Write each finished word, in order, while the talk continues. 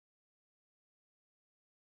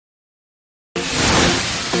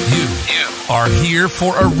are here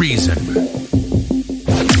for a reason.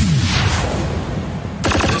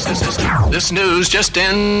 This news just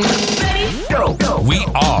in. Ready? Go. We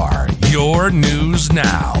are your news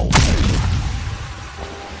now.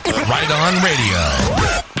 Right On Radio.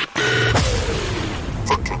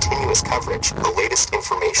 For continuous coverage, the latest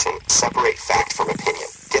information, separate fact from opinion.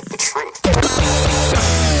 Get the truth.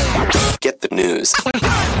 Get the news.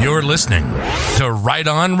 You're listening to Right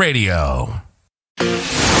On Radio.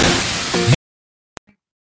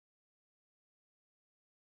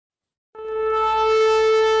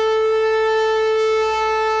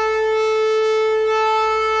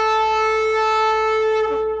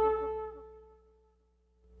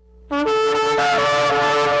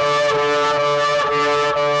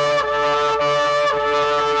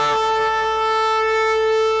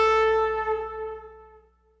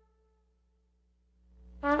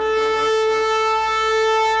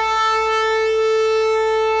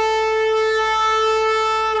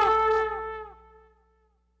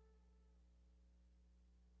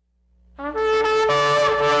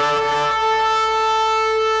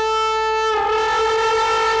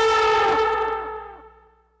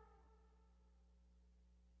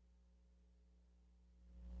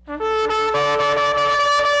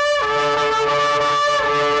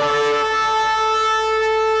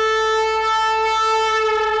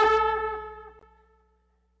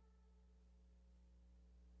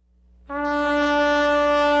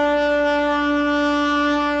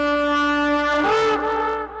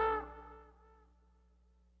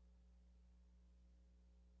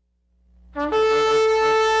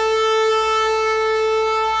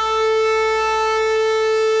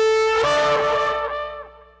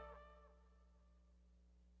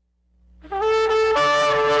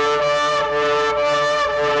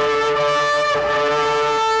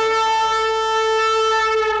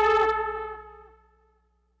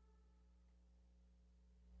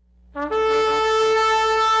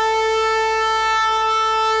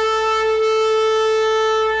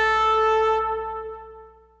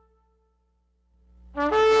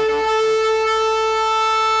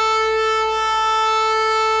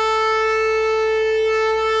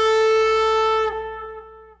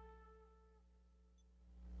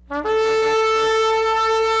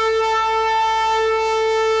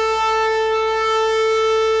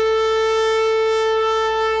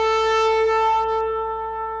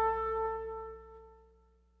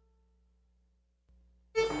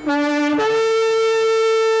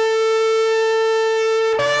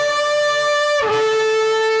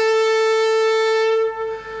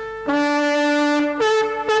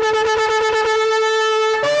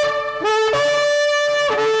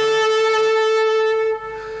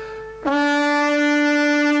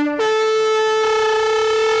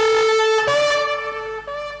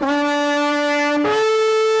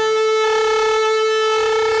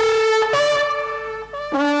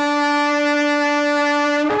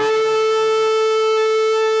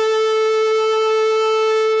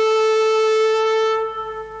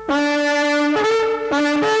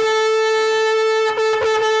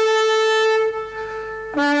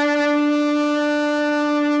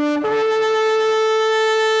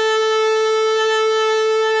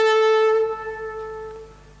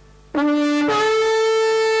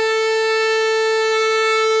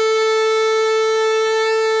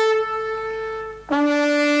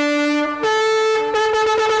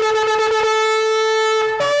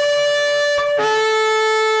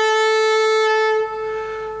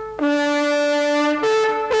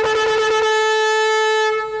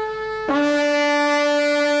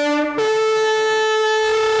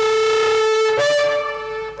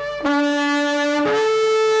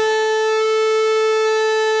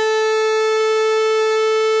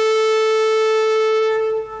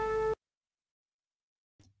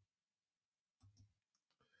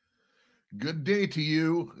 Good day to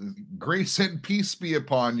you. Grace and peace be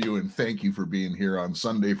upon you, and thank you for being here on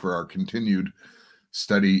Sunday for our continued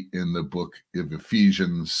study in the book of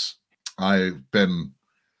Ephesians. I've been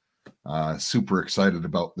super excited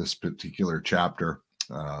about this particular chapter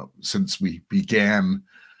since we began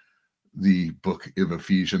the book of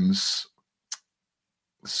Ephesians.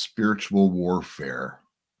 Spiritual warfare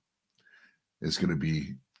is going to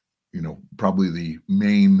be probably the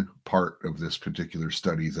main part of this particular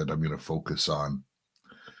study that I'm going to focus on.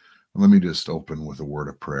 Let me just open with a word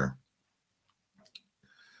of prayer.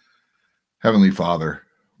 Heavenly Father,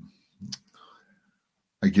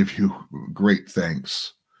 I give you great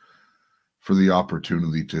thanks for the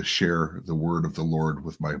opportunity to share the word of the Lord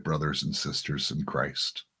with my brothers and sisters in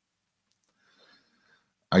Christ.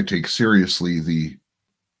 I take seriously the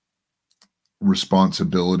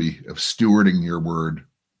responsibility of stewarding your word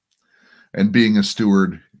and being a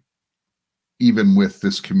steward, even with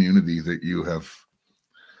this community that you have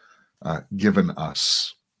given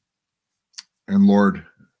us. And Lord,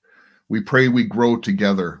 we pray we grow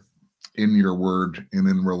together in your word and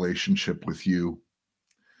in relationship with you,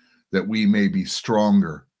 that we may be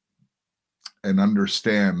stronger and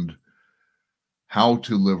understand how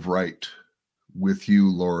to live right with you,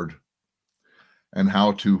 Lord, and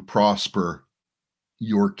how to prosper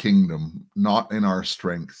your kingdom, not in our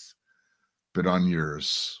strength, but on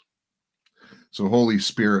yours. So, Holy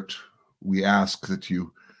Spirit, we ask that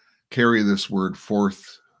you carry this word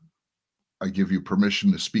forth. I give you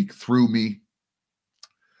permission to speak through me,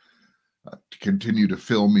 to continue to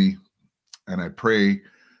fill me, and I pray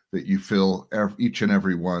that you fill each and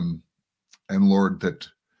every one, and Lord, that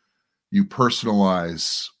you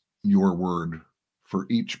personalize your word for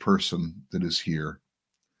each person that is here.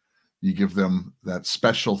 You give them that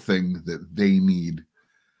special thing that they need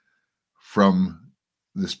from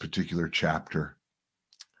this particular chapter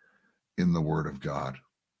in the Word of God.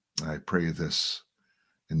 I pray this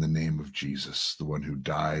in the name of Jesus, the one who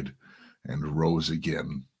died and rose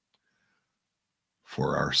again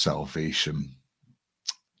for our salvation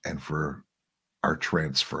and for our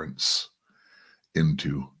transference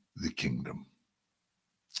into the kingdom.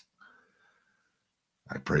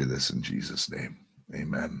 I pray this in Jesus' name.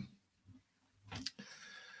 Amen.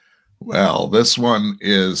 Well, this one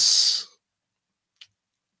is,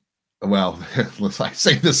 well, I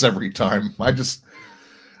say this every time. I just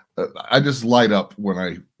light up when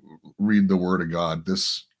I read the Word of God.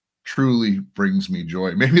 This truly brings me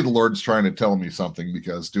joy. Maybe the Lord's trying to tell me something,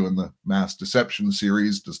 because doing the Mass Deception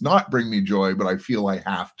series does not bring me joy, but I feel I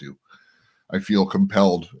have to. I feel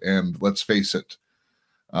compelled. And let's face it,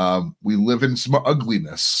 we live in some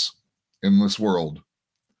ugliness in this world,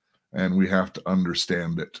 and we have to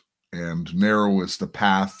understand it. And narrow is the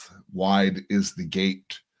path, wide is the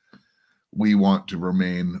gate. We want to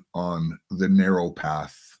remain on the narrow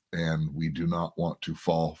path, and we do not want to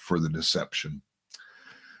fall for the deception.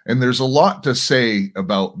 And there's a lot to say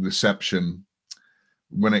about deception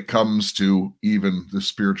when it comes to even the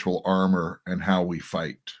spiritual armor and how we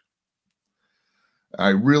fight. I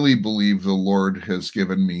really believe the Lord has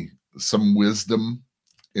given me some wisdom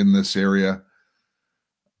in this area,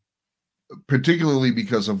 particularly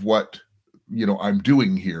because of what, I'm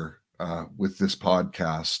doing here with this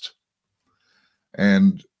podcast.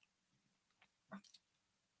 And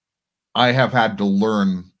I have had to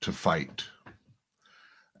learn to fight.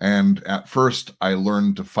 And at first, I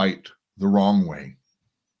learned to fight the wrong way.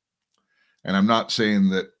 And I'm not saying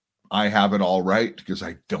that I have it all right, because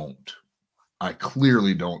I don't. I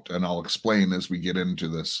clearly don't, and I'll explain as we get into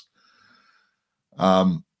this. I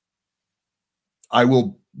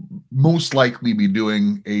will most likely be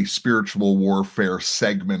doing a spiritual warfare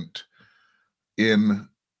segment in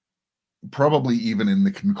probably even in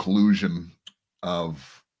the conclusion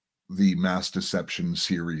of the Mass Deception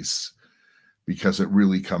series, because it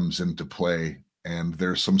really comes into play. And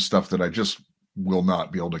there's some stuff that I just will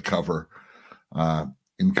not be able to cover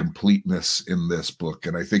in completeness in this book.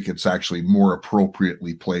 And I think it's actually more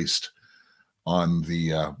appropriately placed on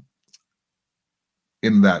the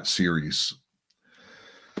in that series.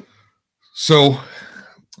 So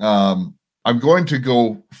I'm going to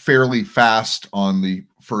go fairly fast on the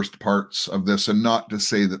first parts of this, and not to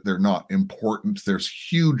say that they're not important. There's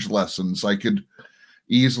huge lessons. I could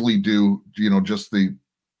easily do, just the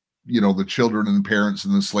children and parents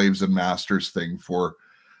and the slaves and masters thing for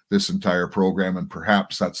this entire program, and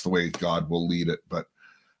perhaps that's the way God will lead it. But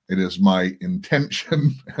it is my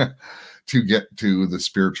intention to get to the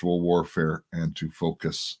spiritual warfare and to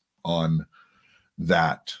focus on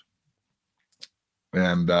that.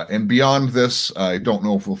 And beyond this, I don't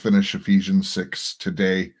know if we'll finish Ephesians 6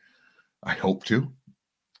 today. I hope to.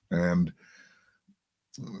 And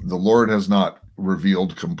the Lord has not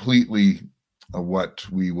revealed completely what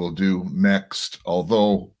we will do next,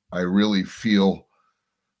 although I really feel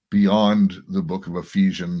beyond the book of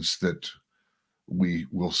Ephesians that we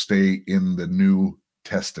will stay in the New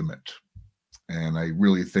Testament. And I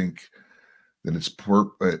really think that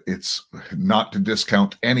it's not to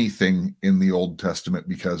discount anything in the Old Testament,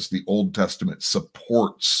 because the Old Testament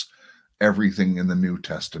supports everything in the New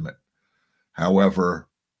Testament. However,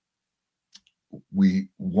 we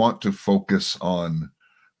want to focus on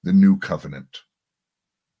the New Covenant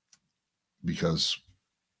because,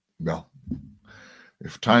 well,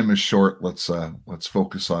 if time is short, let's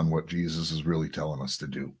focus on what Jesus is really telling us to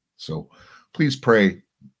do. So please pray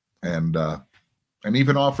and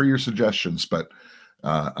even offer your suggestions, but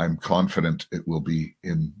I'm confident it will be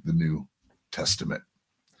in the New Testament.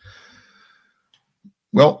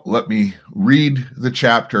 Well, let me read the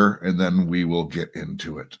chapter and then we will get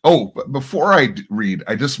into it. Oh, but before I read,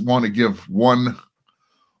 I just want to give one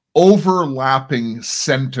overlapping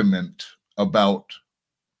sentiment about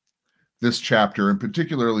this chapter, and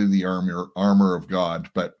particularly the armor of God.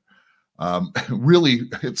 But really,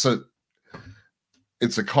 it's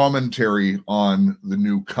a commentary on the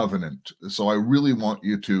new covenant. So I really want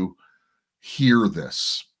you to hear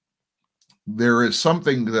this. There is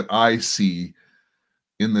something that I see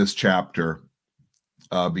in this chapter,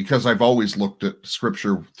 because I've always looked at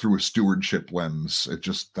scripture through a stewardship lens.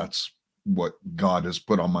 That's what God has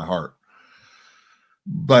put on my heart.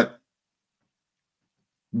 But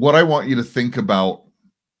what I want you to think about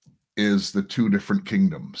is the two different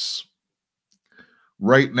kingdoms.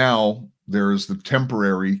 Right now, there is the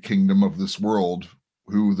temporary kingdom of this world,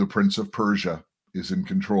 who the Prince of Persia is in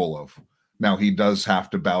control of. Now, he does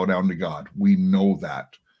have to bow down to God. We know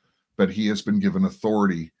that. But he has been given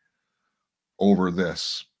authority over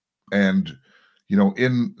this. And,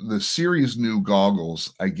 in the series New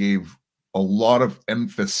Goggles, I gave a lot of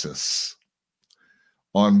emphasis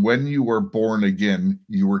on when you were born again,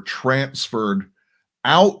 you were transferred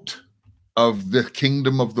out of the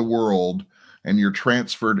kingdom of the world and you're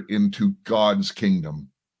transferred into God's kingdom.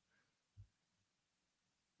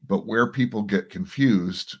 But where people get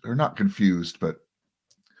confused, or not confused, but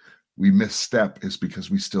we misstep, is because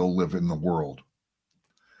we still live in the world.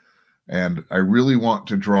 And I really want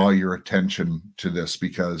to draw your attention to this,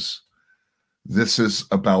 because this is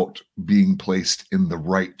about being placed in the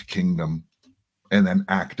right kingdom and then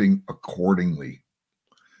acting accordingly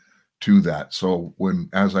to that. So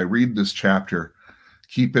as I read this chapter,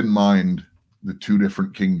 keep in mind the two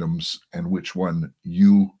different kingdoms and which one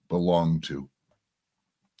you belong to.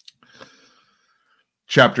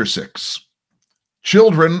 Chapter 6.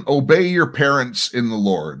 Children, obey your parents in the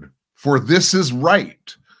Lord, for this is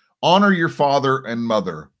right. Honor your father and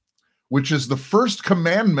mother, which is the first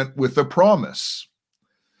commandment with a promise,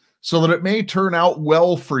 so that it may turn out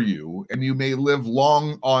well for you and you may live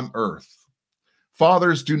long on earth.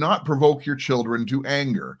 Fathers, do not provoke your children to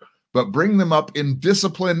anger, but bring them up in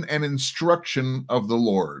discipline and instruction of the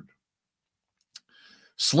Lord.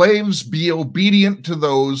 Slaves, be obedient to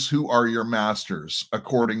those who are your masters,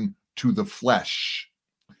 according to the flesh,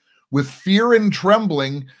 with fear and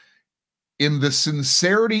trembling, in the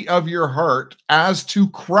sincerity of your heart, as to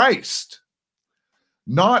Christ,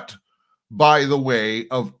 not by the way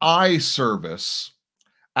of eye service,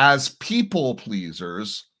 as people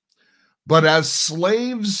pleasers, but as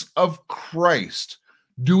slaves of Christ,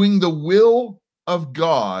 doing the will of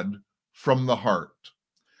God from the heart.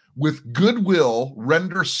 With good will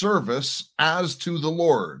render service as to the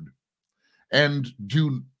Lord, and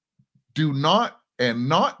do not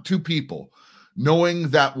to people, knowing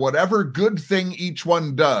that whatever good thing each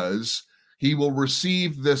one does, he will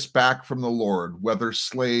receive this back from the Lord, whether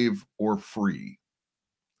slave or free.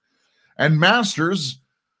 And masters,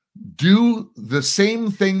 do the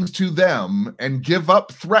same things to them and give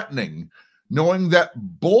up threatening, knowing that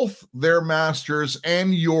both their masters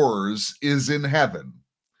and yours is in heaven,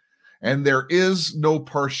 and there is no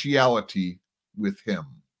partiality with him.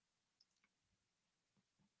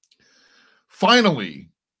 Finally,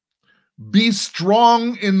 be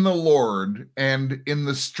strong in the Lord and in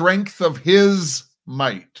the strength of his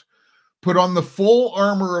might. Put on the full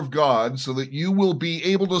armor of God so that you will be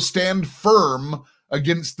able to stand firm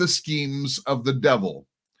against the schemes of the devil.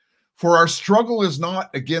 For our struggle is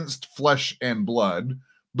not against flesh and blood,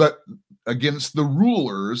 but against the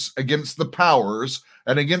rulers, against the powers,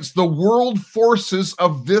 and against the world forces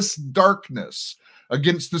of this darkness,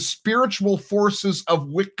 against the spiritual forces of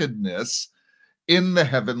wickedness in the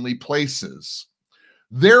heavenly places.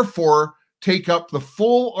 Therefore, take up the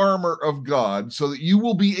full armor of God so that you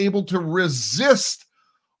will be able to resist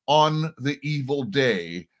on the evil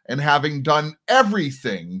day, and having done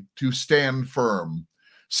everything, to stand firm.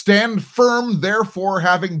 Stand firm, therefore,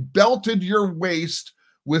 having belted your waist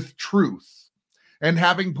with truth, and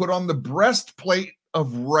having put on the breastplate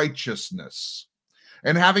of righteousness,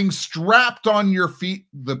 and having strapped on your feet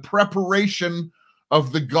the preparation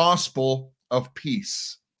of the gospel of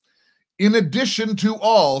peace. In addition to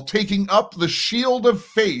all, taking up the shield of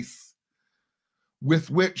faith, with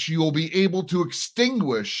which you will be able to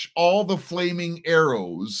extinguish all the flaming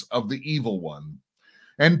arrows of the evil one,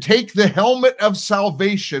 and take the helmet of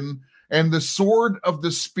salvation and the sword of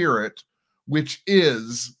the Spirit, which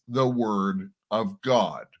is the word of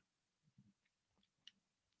God.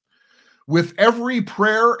 With every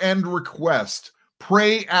prayer and request,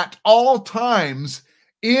 pray at all times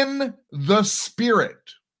in the Spirit.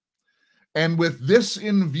 And with this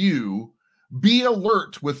in view, Be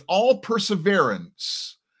alert with all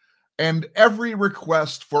perseverance and every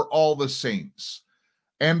request for all the saints,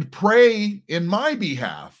 and pray in my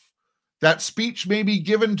behalf, that speech may be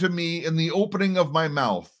given to me in the opening of my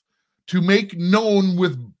mouth, to make known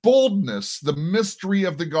with boldness the mystery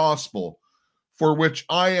of the gospel, for which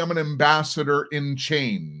I am an ambassador in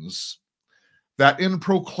chains, that in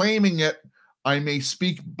proclaiming it I may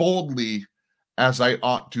speak boldly as I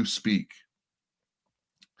ought to speak.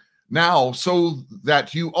 Now, so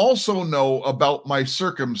that you also know about my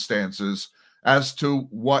circumstances as to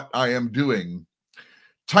what I am doing,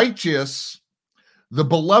 Tychicus, the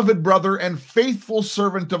beloved brother and faithful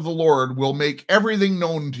servant of the Lord, will make everything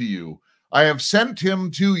known to you. I have sent him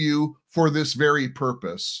to you for this very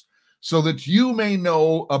purpose, so that you may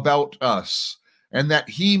know about us, and that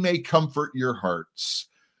he may comfort your hearts.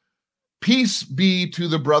 Peace be to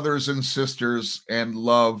the brothers and sisters, and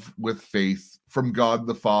love with faith from God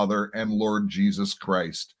the Father and Lord Jesus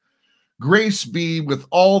Christ. Grace be with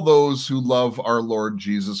all those who love our Lord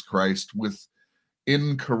Jesus Christ with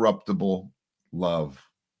incorruptible love.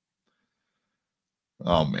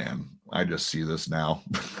 Oh man, I just see this now.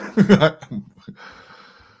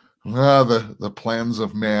 The plans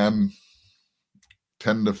of man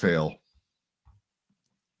tend to fail.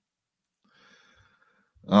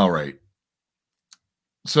 All right.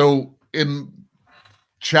 So in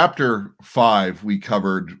chapter 5, we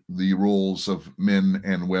covered the roles of men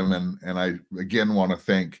and women, and I again want to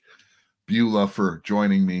thank Beulah for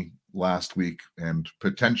joining me last week and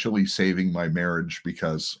potentially saving my marriage,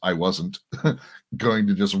 because I wasn't going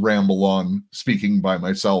to just ramble on speaking by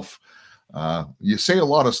myself. You say a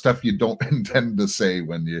lot of stuff you don't intend to say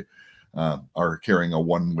when you are carrying a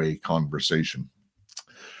one-way conversation.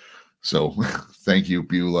 So thank you,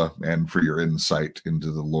 Beulah, and for your insight into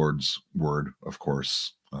the Lord's word, of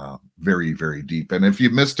course. Very, very deep. And if you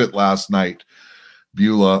missed it last night,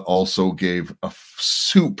 Beulah also gave a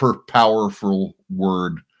super powerful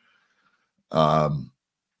word in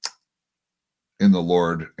the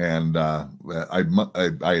Lord. And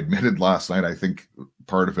I admitted last night, I think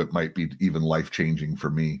part of it might be even life-changing for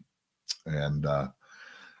me. And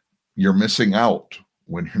you're missing out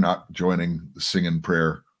when you're not joining the Sing and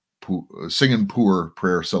Poor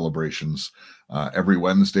prayer celebrations every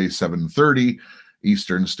Wednesday, 7:30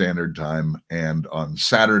 Eastern Standard Time, and on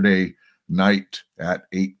Saturday night at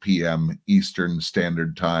 8 p.m. Eastern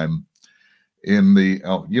Standard Time. In the,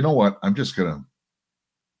 you know what? I'm just going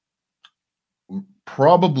to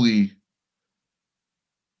probably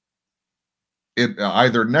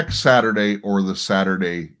either next Saturday or the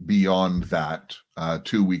Saturday beyond that,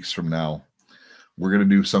 2 weeks from now, we're going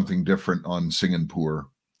to do something different on Sing and Poor,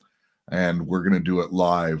 and we're going to do it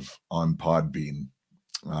live on Podbean.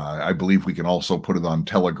 I believe we can also put it on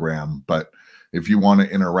Telegram, but if you want to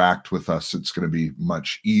interact with us, it's going to be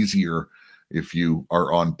much easier if you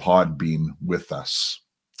are on Podbean with us.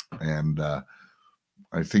 And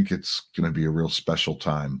I think it's going to be a real special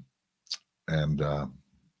time. And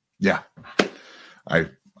yeah, I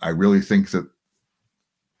really think that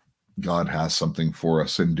God has something for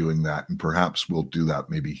us in doing that. And perhaps we'll do that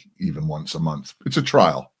maybe even once a month. It's a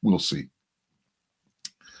trial. We'll see.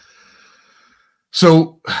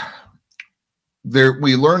 So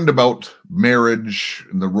we learned about marriage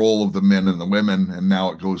and the role of the men and the women, and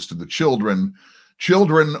now it goes to the children.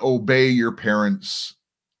 Children, obey your parents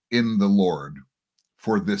in the Lord,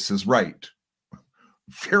 for this is right.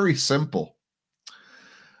 Very simple.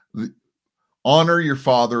 Honor your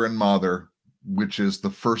father and mother, which is the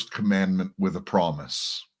first commandment with a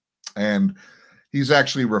promise. And he's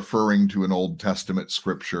actually referring to an Old Testament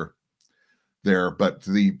scripture there, but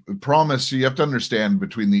the promise, you have to understand,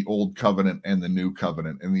 between the Old Covenant and the New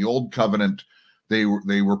Covenant. In the Old Covenant, they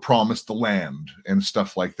were promised the land and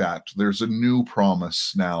stuff like that. There's a new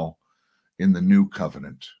promise now in the New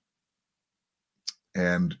Covenant.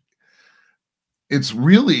 And it's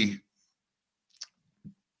really,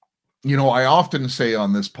 I often say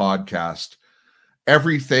on this podcast,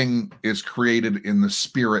 everything is created in the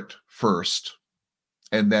spirit first,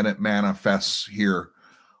 and then it manifests here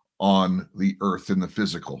on the earth in the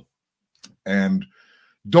physical. And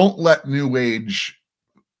don't let New Age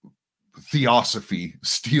theosophy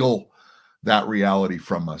steal that reality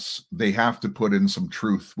from us. They have to put in some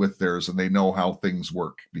truth with theirs, and they know how things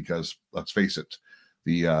work, because let's face it,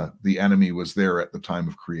 the enemy was there at the time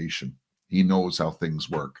of creation. He knows how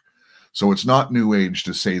things work. So it's not New Age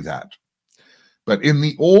to say that. But in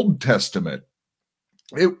the Old Testament,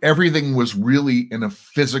 everything was really in a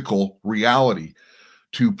physical reality.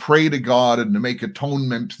 To pray to God and to make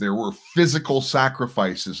atonement, there were physical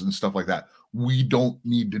sacrifices and stuff like that. We don't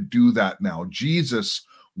need to do that now. Jesus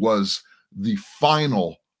was the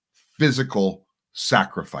final physical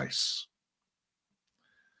sacrifice.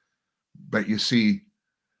 But you see,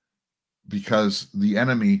 because the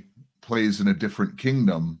enemy plays in a different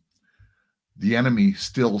kingdom, the enemy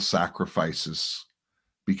still sacrifices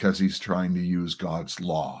because he's trying to use God's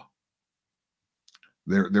law.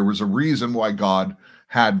 There was a reason why God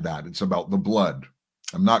had that. It's about the blood.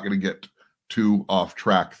 I'm not going to get too off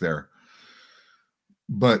track there.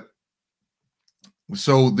 But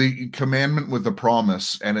so the commandment with the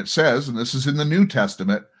promise, and it says, and this is in the New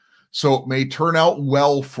Testament, so it may turn out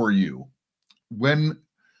well for you. When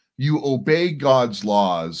you obey God's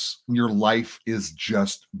laws, your life is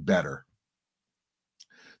just better.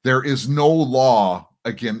 There is no law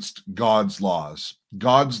against God's laws.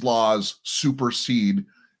 God's laws supersede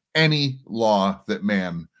any law that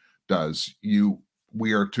man does.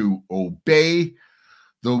 We are to obey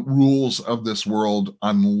the rules of this world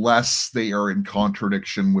unless they are in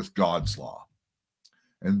contradiction with God's law.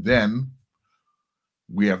 And then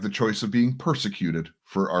we have the choice of being persecuted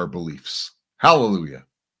for our beliefs. Hallelujah.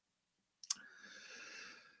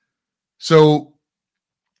 So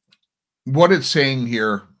what it's saying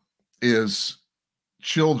here is,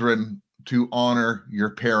 children, to honor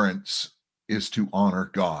your parents is to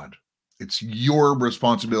honor God. It's your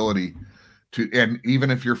responsibility to, and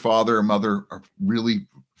even if your father or mother really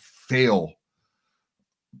fail,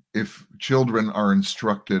 if children are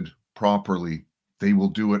instructed properly, they will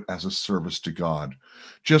do it as a service to God.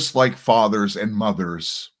 Just like fathers and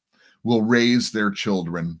mothers will raise their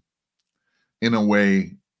children in a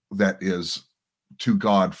way that is to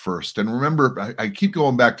God first. And remember, I keep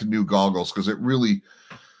going back to New Goggles because it really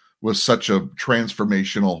was such a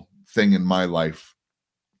transformational thing in my life.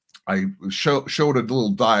 I showed a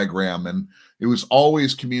little diagram, and it was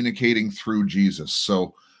always communicating through Jesus.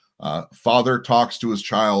 So father talks to his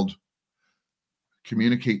child,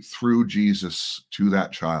 communicate through Jesus to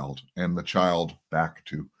that child, and the child back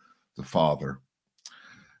to the father,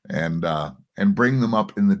 and bring them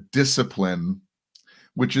up in the discipline,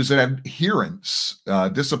 which is an adherence.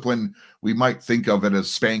 Discipline, we might think of it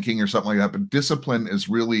as spanking or something like that, but discipline is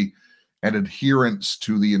really an adherence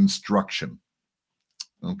to the instruction.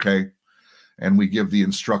 Okay? And we give the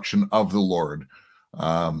instruction of the Lord,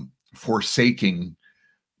 forsaking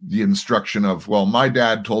the instruction of, well, my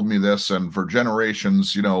dad told me this, and for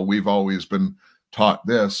generations, we've always been taught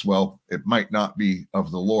this. Well, it might not be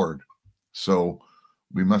of the Lord. So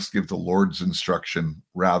we must give the Lord's instruction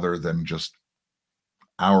rather than just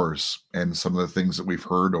ours and some of the things that we've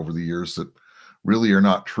heard over the years that really are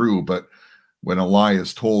not true. But when a lie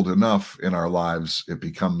is told enough in our lives, it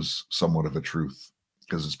becomes somewhat of a truth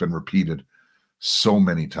because it's been repeated so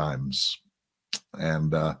many times.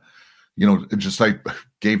 And, I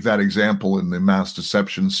gave that example in the Mass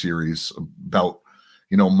Deception series about,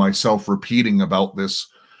 myself repeating about this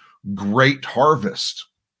great harvest.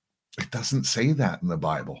 It doesn't say that in the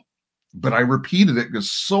Bible, but I repeated it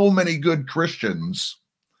because so many good Christians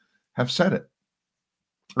have said it.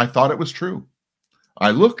 I thought it was true.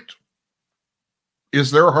 I looked.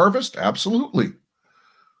 Is there a harvest? Absolutely.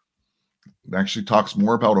 It actually talks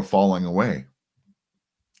more about a falling away.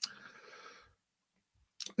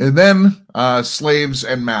 And then slaves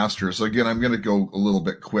and masters. Again, I'm going to go a little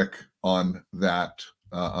bit quick on that,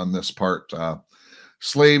 on this part.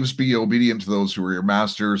 Slaves, be obedient to those who are your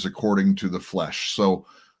masters according to the flesh. So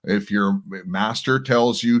if your master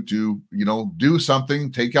tells you to, do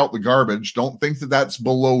something, take out the garbage, don't think that that's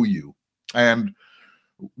below you. And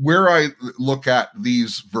where I look at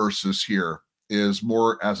these verses here is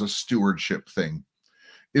more as a stewardship thing.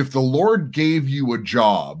 If the Lord gave you a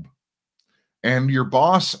job and your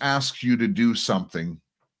boss asks you to do something,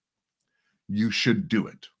 you should do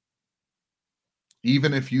it.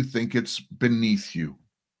 Even if you think it's beneath you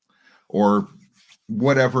or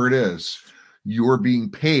whatever it is, you're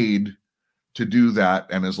being paid to do that.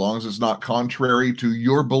 And as long as it's not contrary to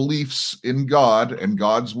your beliefs in God and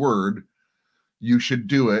God's word, you should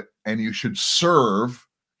do it. And you should serve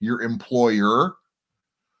your employer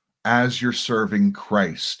as you're serving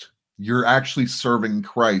Christ. You're actually serving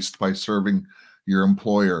Christ by serving your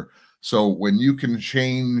employer. So when you can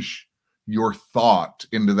change your thought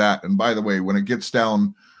into that, and by the way, when it gets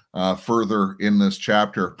down further in this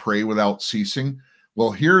chapter, pray without ceasing. Well,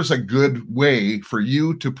 here's a good way for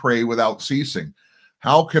you to pray without ceasing.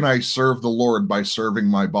 How can I serve the Lord? By serving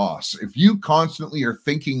my boss. If you constantly are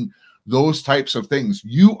thinking those types of things,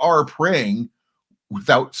 you are praying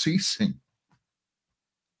without ceasing.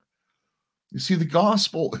 You see, the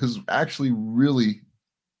gospel is actually really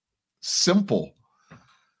simple.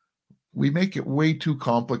 We make it way too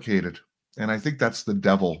complicated. And I think that's the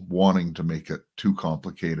devil wanting to make it too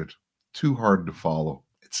complicated. too hard to follow.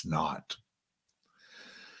 It's not.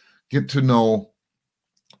 Get to know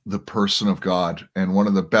the person of God. And one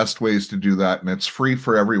of the best ways to do that, and it's free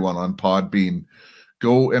for everyone on Podbean,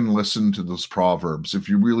 go and listen to those Proverbs. If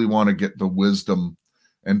you really want to get the wisdom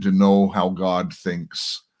and to know how God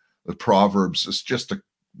thinks, the Proverbs is just a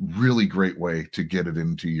really great way to get it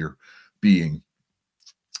into your being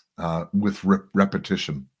with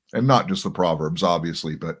repetition. And not just the Proverbs,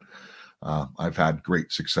 obviously, but I've had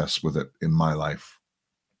great success with it in my life.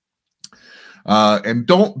 And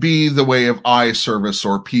don't be the way of eye service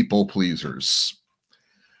or people pleasers.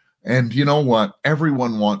 And you know what?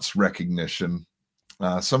 Everyone wants recognition.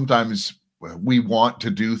 Sometimes we want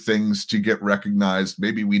to do things to get recognized.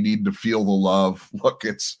 Maybe we need to feel the love. Look,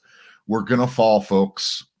 we're going to fall,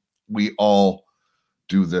 folks. We all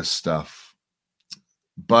do this stuff.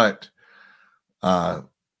 But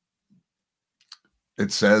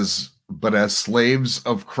it says, but as slaves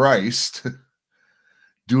of Christ,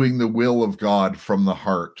 doing the will of God from the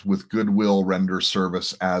heart, with goodwill render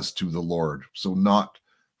service as to the Lord. So not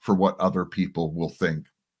for what other people will think.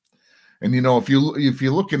 And you know, if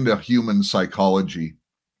you look into human psychology,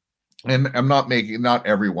 and I'm not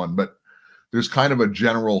everyone, but there's kind of a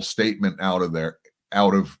general statement out of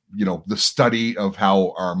the study of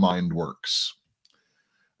how our mind works.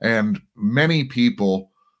 And many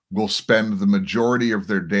people will spend the majority of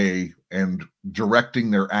their day and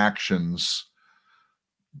directing their actions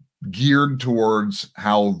geared towards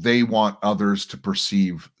how they want others to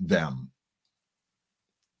perceive them.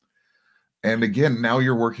 And again, now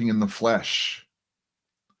you're working in the flesh.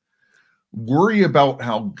 Worry about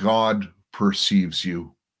how God perceives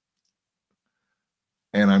you.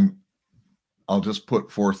 And I'll just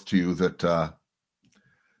put forth to you that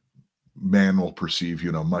man will perceive you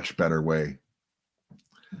in a much better way.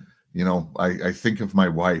 You know, I think of my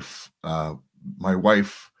wife. My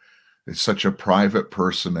wife is such a private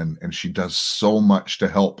person, and she does so much to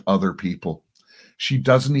help other people. She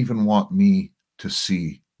doesn't even want me to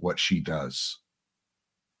see what she does.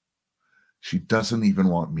 She doesn't even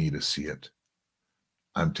want me to see it.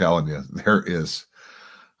 I'm telling you, there is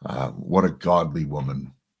what a godly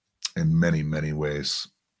woman in many, many ways.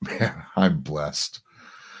 Man, I'm blessed.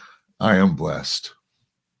 I am blessed.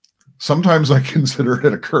 Sometimes I consider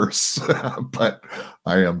it a curse, but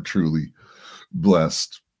I am truly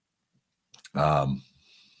blessed.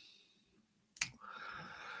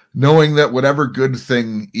 Knowing that whatever good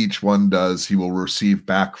thing each one does, he will receive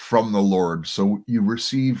back from the Lord. So you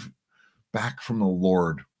receive back from the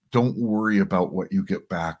Lord. Don't worry about what you get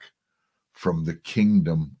back from the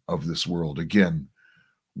kingdom of this world. Again,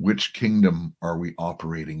 which kingdom are we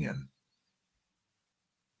operating in?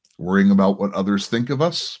 Worrying about what others think of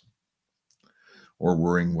us, or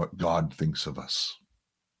worrying what God thinks of us?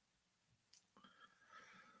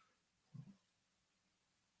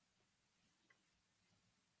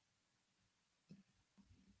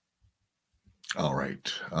 All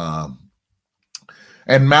right.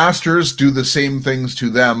 And masters do the same things to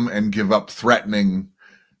them and give up threatening,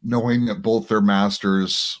 knowing that both their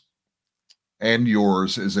masters and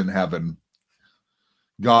yours is in heaven.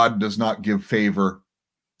 God does not give favor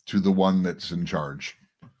to the one that's in charge.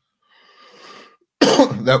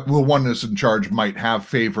 That the one that's in charge might have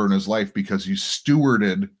favor in his life because he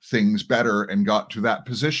stewarded things better and got to that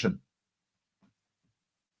position.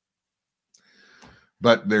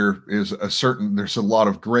 But there's a lot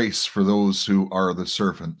of grace for those who are the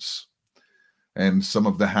servants. And some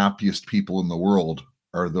of the happiest people in the world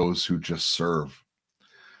are those who just serve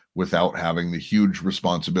without having the huge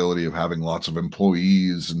responsibility of having lots of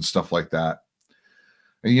employees and stuff like that.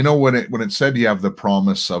 And you know, when it said you have the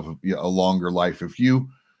promise of a longer life, if you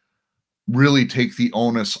really take the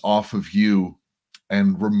onus off of you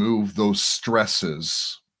and remove those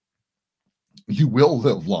stresses, you will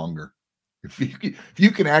live longer. If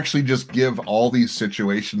you can actually just give all these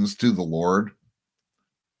situations to the Lord,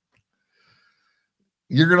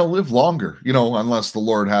 you're going to live longer, you know, unless the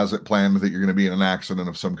Lord has it planned that you're going to be in an accident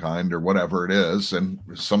of some kind or whatever it is. And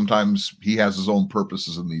sometimes he has his own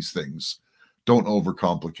purposes in these things. Don't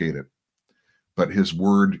overcomplicate it. But his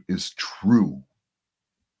word is true.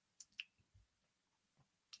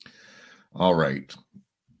 All right.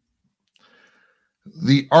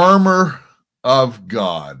 The armor of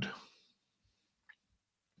God.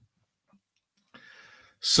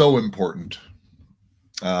 So important.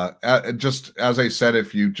 Just as I said,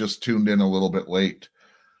 if you just tuned in a little bit late,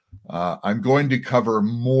 I'm going to cover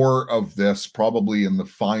more of this probably in the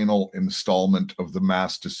final installment of the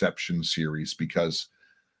Mass Deception series, because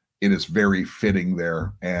it is very fitting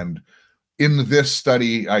there. And in this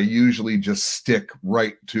study, I usually just stick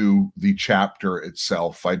right to the chapter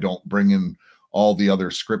itself. I don't bring in all the other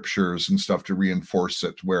scriptures and stuff to reinforce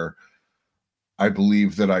it, where I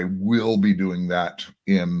believe that I will be doing that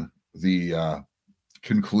in the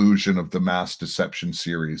conclusion of the Mass Deception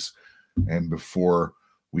series, and before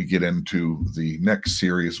we get into the next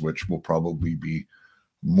series, which will probably be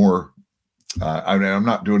more, I'm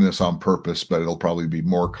not doing this on purpose, but it'll probably be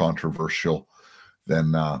more controversial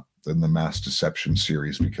than the Mass Deception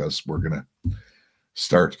series, because we're going to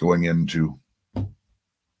start going into,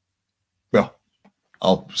 well,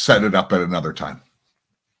 I'll set it up at another time.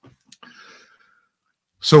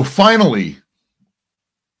 So finally,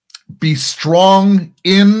 be strong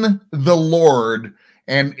in the Lord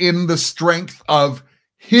and in the strength of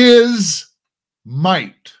his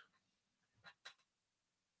might.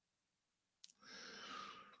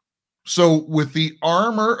 So with the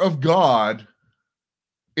armor of God,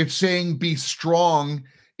 it's saying be strong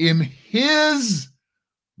in his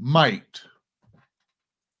might.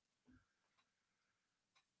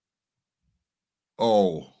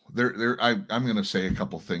 Oh, I'm going to say a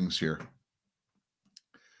couple things here.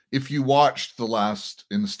 If you watched the last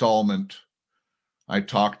installment, I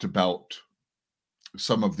talked about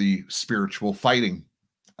some of the spiritual fighting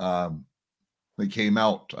that came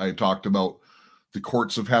out. I talked about the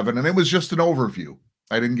courts of heaven, and it was just an overview.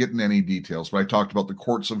 I didn't get in any details, but I talked about the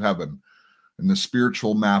courts of heaven and the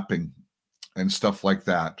spiritual mapping and stuff like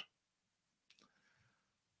that.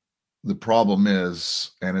 The problem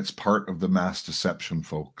is, and it's part of the Mass Deception,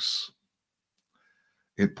 folks,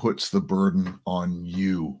 it puts the burden on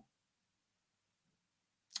you.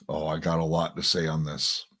 Oh, I got a lot to say on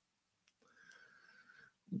this.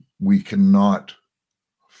 We cannot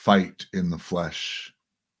fight in the flesh.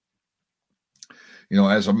 You know,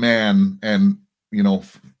 as a man, and, you know,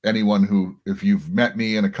 anyone who, if you've met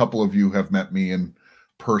me, and a couple of you have met me in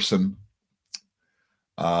person,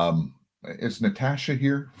 is Natasha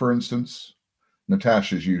here, for instance?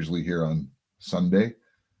 Natasha's usually here on Sunday.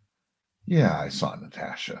 Yeah, I saw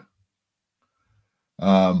Natasha.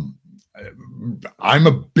 I'm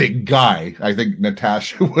a big guy. I think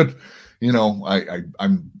Natasha would, you know,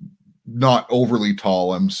 I'm not overly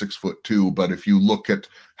tall. I'm 6'2", but if you look at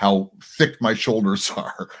how thick my shoulders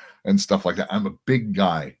are and stuff like that, I'm a big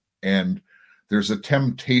guy. And there's a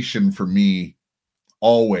temptation for me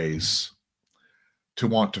always to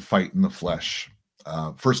want to fight in the flesh.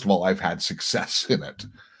 First of all, I've had success in it.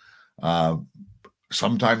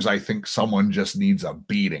 Sometimes I think someone just needs a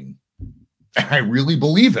beating. I really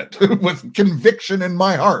believe it with conviction in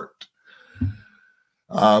my heart.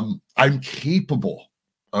 I'm capable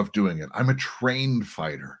of doing it. I'm a trained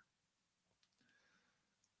fighter.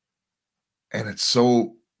 And it's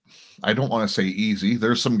so, I don't want to say easy.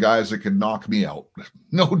 There's some guys that could knock me out.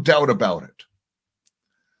 No doubt about it.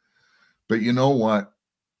 But you know what?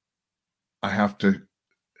 I have to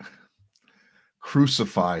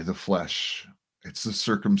crucify the flesh. It's the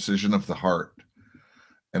circumcision of the heart.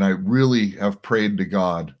 And I really have prayed to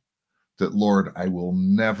God that, Lord, I will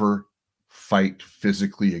never fight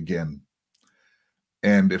physically again.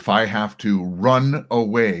 And if I have to run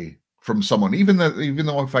away from someone, even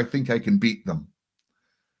though if I think I can beat them,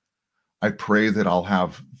 I pray that I'll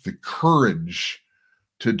have the courage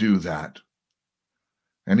to do that.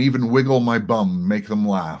 And even wiggle my bum, make them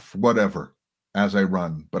laugh, whatever, as I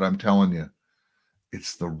run. But I'm telling you,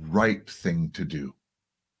 it's the right thing to do.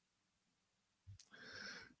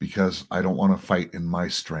 Because I don't want to fight in my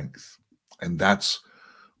strength. And that's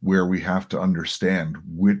where we have to understand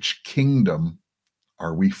which kingdom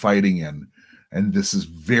are we fighting in. And this is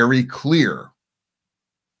very clear.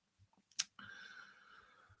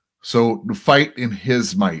 So to fight in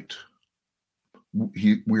his might,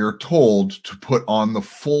 we are told to put on the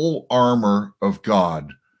full armor of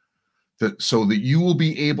God, so that you will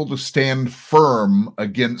be able to stand firm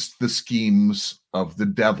against the schemes of the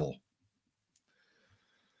devil.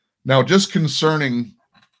 Now, just concerning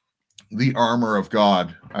the armor of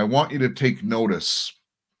God, I want you to take notice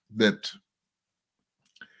that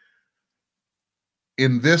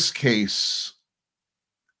in this case,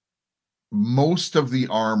 most of the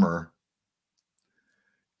armor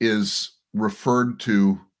is referred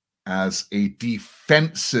to as a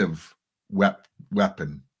defensive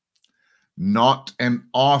weapon, not an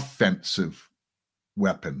offensive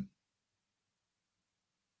weapon.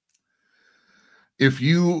 If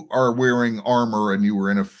you are wearing armor and you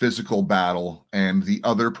were in a physical battle and the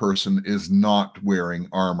other person is not wearing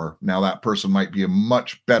armor, now that person might be a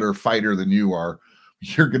much better fighter than you are.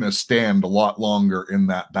 You're going to stand a lot longer in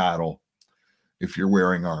that battle if you're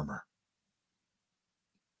wearing armor.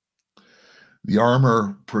 The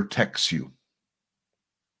armor protects you.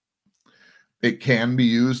 It can be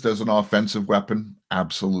used as an offensive weapon.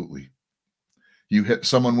 Absolutely. You hit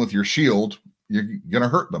someone with your shield, you're going to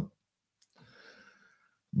hurt them.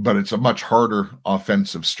 But it's a much harder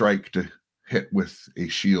offensive strike to hit with a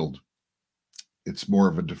shield. It's more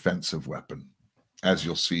of a defensive weapon, as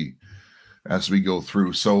you'll see as we go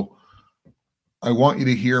through. So I want you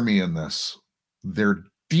to hear me in this. They're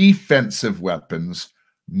defensive weapons,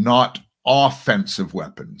 not offensive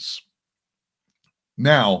weapons.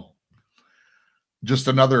 Now, just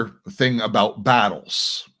another thing about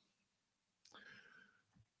battles.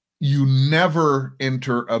 You never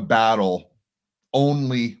enter a battle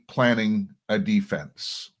only planning a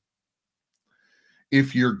defense.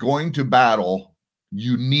 If you're going to battle,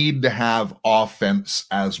 you need to have offense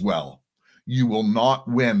as well. You will not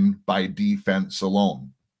win by defense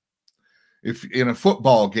alone. If in a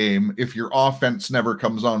football game, if your offense never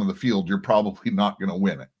comes onto the field, you're probably not going to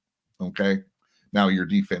win it. Okay? Now your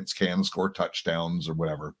defense can score touchdowns or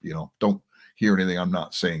whatever. Don't hear anything I'm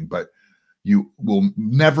not saying, but you will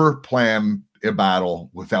never plan a battle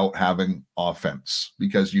without having offense,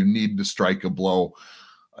 because you need to strike a blow.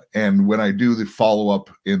 And when I do the follow-up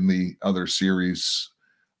in the other series,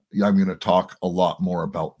 I'm going to talk a lot more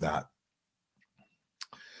about that.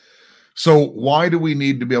 So why do we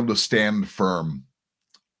need to be able to stand firm?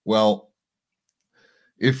 Well,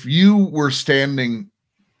 if you were standing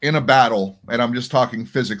in a battle, and I'm just talking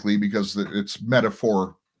physically because it's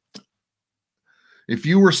metaphor. If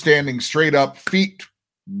you were standing straight up, feet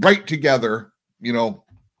right together,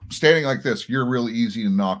 standing like this, you're really easy to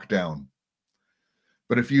knock down.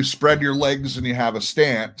 But if you spread your legs and you have a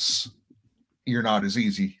stance, you're not as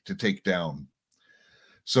easy to take down.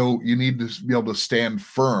 So you need to be able to stand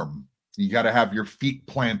firm. You got to have your feet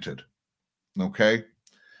planted. Okay?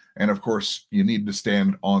 And of course, you need to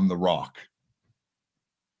stand on the rock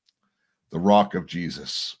of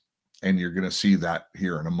Jesus. And you're going to see that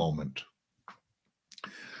here in a moment.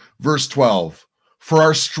 Verse 12, for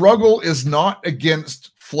our struggle is not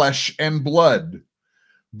against flesh and blood,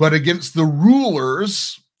 but against the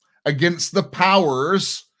rulers, against the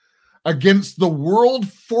powers, against the world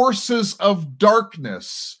forces of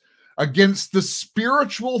darkness, against the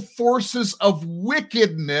spiritual forces of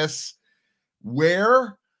wickedness,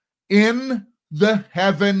 where? In the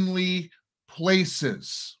heavenly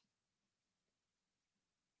places.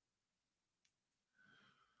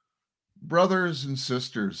 Brothers and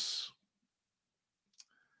sisters,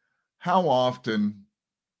 how often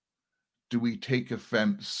do we take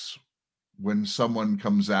offense when someone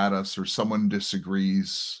comes at us or someone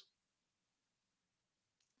disagrees?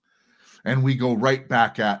 And we go right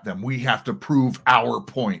back at them. We have to prove our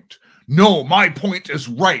point. No, my point is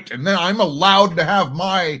right. And then I'm allowed to have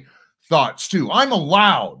my thoughts too. I'm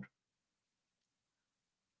allowed.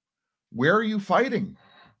 Where are you fighting?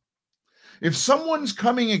 If someone's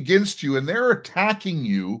coming against you and they're attacking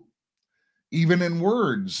you, even in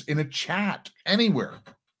words, in a chat, anywhere,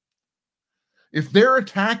 if they're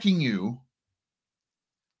attacking you,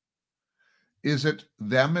 is it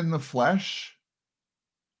them in the flesh,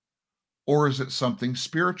 or is it something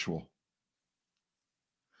spiritual?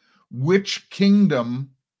 Which kingdom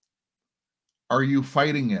are you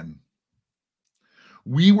fighting in?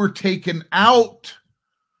 We were taken out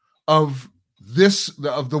of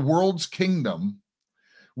the world's kingdom.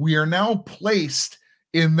 We are now placed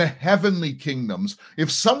in the heavenly kingdoms. If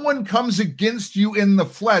someone comes against you in the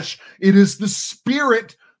flesh, it is the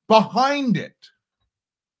spirit behind it.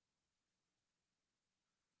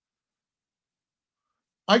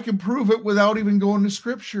 I can prove it without even going to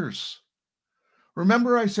scriptures.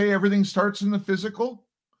 Remember, I say everything starts in the physical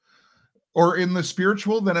or in the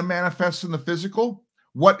spiritual, then it manifests in the physical.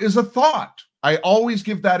 What is a thought? I always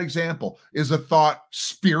give that example. Is a thought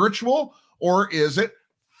spiritual or is it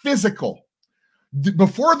physical?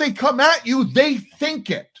 Before they come at you, they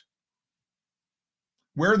think it.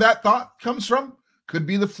 Where that thought comes from could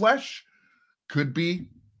be the flesh, could be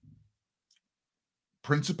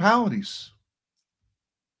principalities.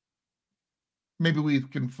 Maybe we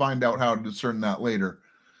can find out how to discern that later.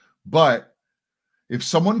 But if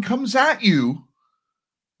someone comes at you,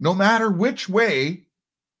 no matter which way,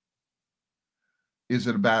 is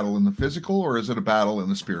it a battle in the physical or is it a battle in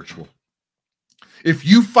the spiritual? If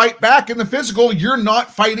you fight back in the physical, you're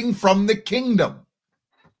not fighting from the kingdom.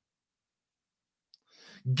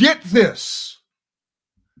 Get this.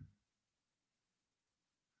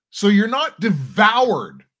 So you're not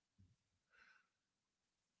devoured.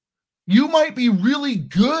 You might be really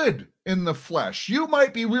good in the flesh. You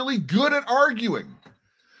might be really good at arguing.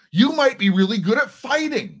 You might be really good at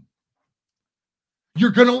fighting.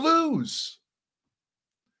 You're going to lose.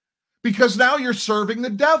 because now you're serving the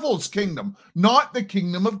devil's kingdom, not the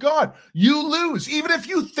kingdom of God. You lose. Even if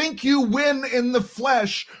you think you win in the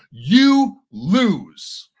flesh, you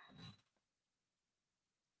lose.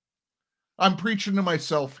 I'm preaching to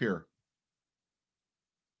myself here.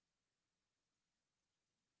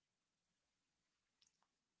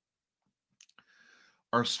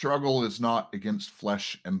 Our struggle is not against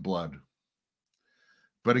flesh and blood,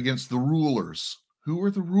 but against the rulers. Who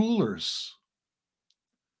are the rulers?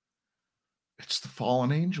 It's the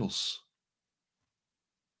fallen angels.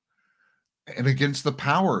 And against the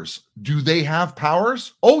powers. Do they have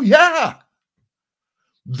powers? Oh, yeah.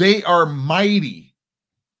 They are mighty.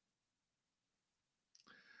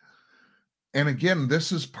 And again,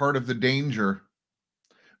 this is part of the danger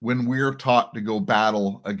when we're taught to go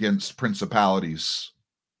battle against principalities.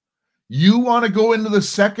 You want to go into the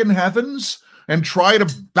second heavens and try to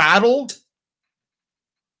battle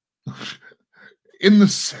in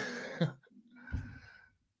the...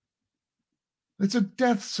 It's a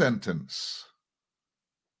death sentence.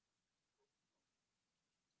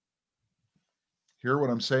 Hear what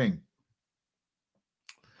I'm saying?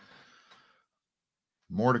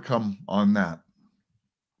 More to come on that.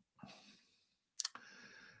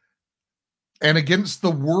 And against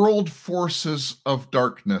the world forces of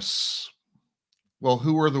darkness. Well,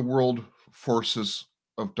 who are the world forces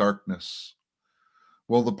of darkness?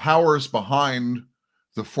 Well, the powers behind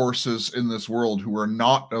the forces in this world who are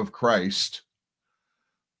not of Christ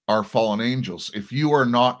are fallen angels. If you are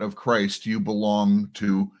not of Christ, you belong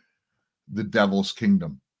to the devil's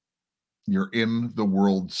kingdom. You're in the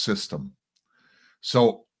world system.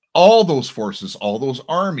 So all those forces, all those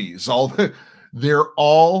armies, they're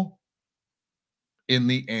all in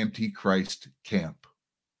the Antichrist camp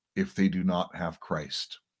if they do not have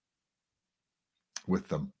Christ with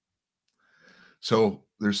them. So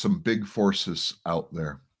there's some big forces out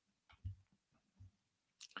there.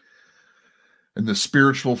 And the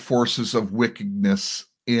spiritual forces of wickedness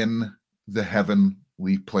in the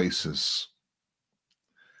heavenly places.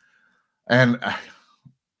 And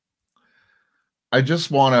I just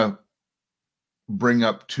want to bring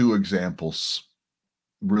up two examples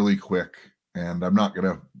really quick. And I'm not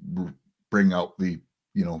going to bring out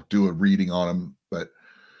do a reading on them, but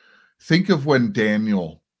think of when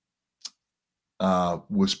Daniel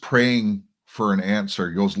was praying for an answer.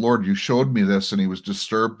 He goes, Lord, you showed me this, and he was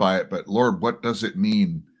disturbed by it, but Lord, what does it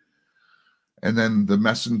mean? And then the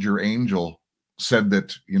messenger angel said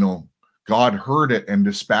that, God heard it and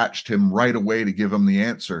dispatched him right away to give him the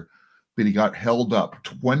answer, but he got held up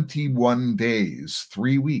 21 days,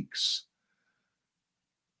 3 weeks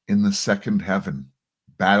in the second heaven,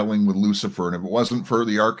 battling with Lucifer. And if it wasn't for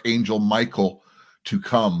the archangel Michael to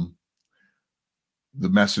come, the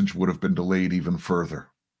message would have been delayed even further.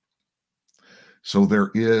 So there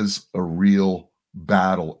is a real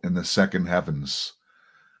battle in the second heavens.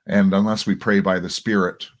 And unless we pray by the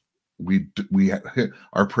Spirit,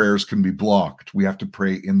 our prayers can be blocked. We have to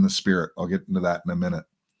pray in the Spirit. I'll get into that in a minute.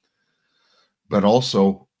 But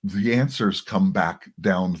also, the answers come back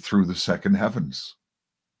down through the second heavens.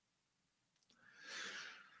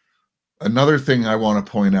 Another thing I want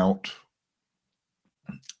to point out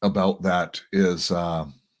about that is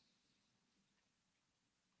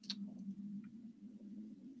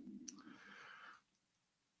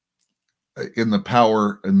in the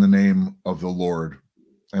power in the name of the Lord.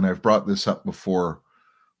 And I've brought this up before,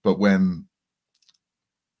 but when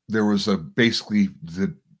there was a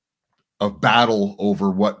battle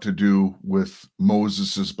over what to do with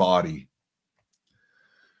Moses's body,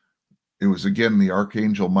 it was again the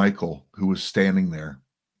archangel Michael who was standing there.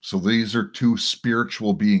 So these are two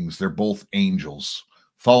spiritual beings. They're both angels,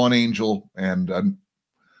 fallen angel and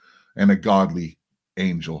a godly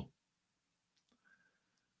angel.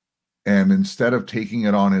 And instead of taking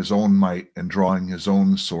it on his own might and drawing his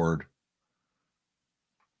own sword,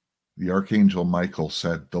 the archangel Michael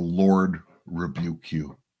said, "The Lord rebuke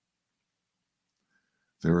you."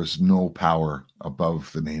 There is no power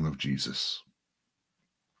above the name of Jesus.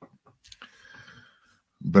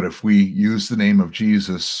 But if we use the name of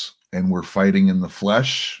Jesus and we're fighting in the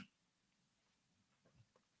flesh,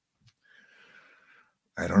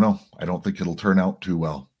 I don't know. I don't think it'll turn out too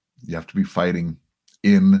well. You have to be fighting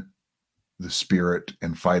in the Spirit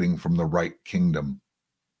and fighting from the right kingdom.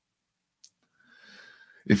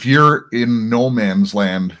 If you're in no man's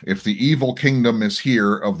land, if the evil kingdom is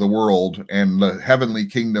here of the world and the heavenly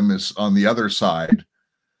kingdom is on the other side,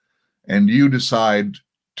 and you decide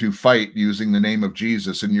to fight using the name of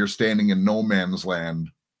Jesus and you're standing in no man's land,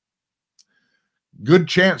 good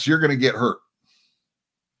chance you're going to get hurt.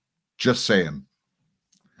 Just saying.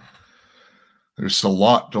 There's a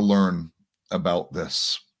lot to learn about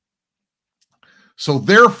this. So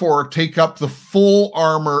therefore, take up the full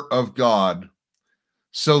armor of God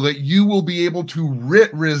so that you will be able to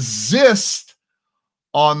resist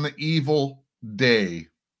on the evil day,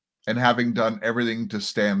 and having done everything to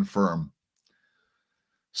stand firm.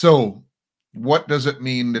 So what does it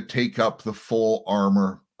mean to take up the full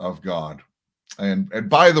armor of God? And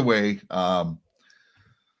by the way,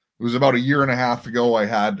 it was about a year and a half ago, I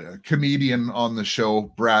had a comedian on the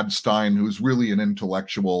show, Brad Stein, who's really an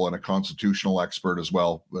intellectual and a constitutional expert as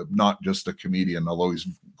well, but not just a comedian, although he's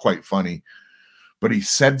quite funny. But he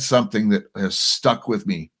said something that has stuck with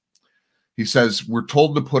me. He says, we're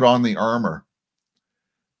told to put on the armor.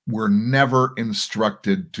 We're never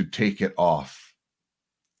instructed to take it off.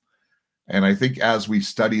 And I think as we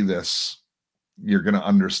study this, you're going to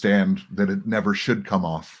understand that it never should come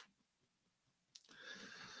off.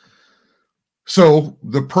 So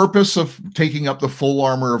the purpose of taking up the full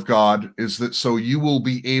armor of God is that so you will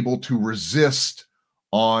be able to resist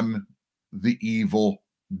on the evil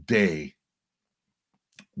day.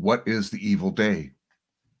 What is the evil day?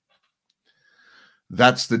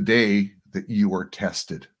 That's the day that you are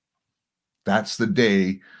tested. That's the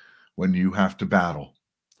day when you have to battle.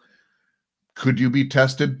 Could you be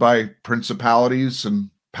tested by principalities and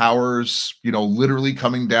powers, literally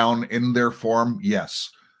coming down in their form? Yes,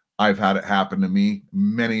 I've had it happen to me.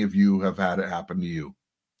 Many of you have had it happen to you.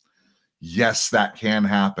 Yes, that can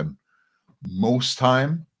happen. Most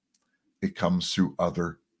time, it comes through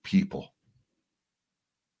other people.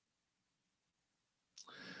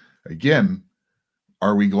 Again,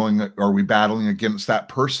 are we battling against that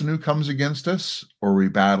person who comes against us, or are we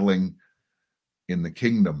battling in the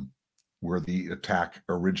kingdom where the attack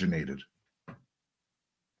originated?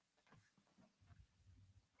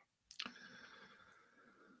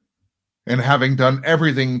 And having done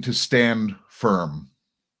everything to stand firm.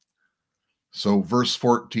 So verse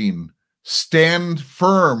 14, stand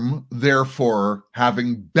firm, therefore,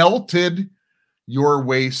 having belted your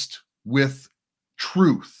waist with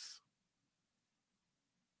truth.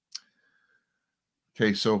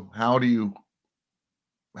 Okay, so how do you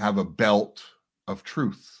have a belt of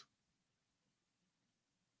truth?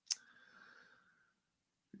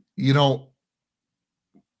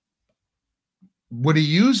 When he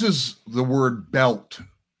uses the word belt,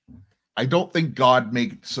 I don't think God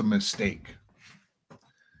makes a mistake.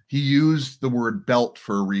 He used the word belt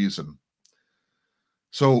for a reason.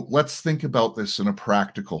 So let's think about this in a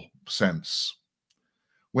practical sense.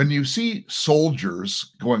 When you see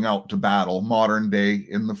soldiers going out to battle, modern day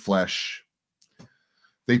in the flesh,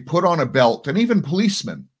 they put on a belt, and even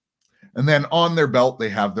policemen. And then on their belt, they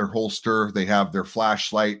have their holster, they have their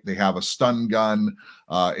flashlight, they have a stun gun.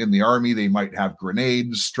 In the army, they might have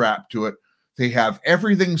grenades strapped to it. They have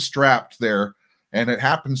everything strapped there, and it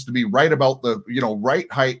happens to be right about the right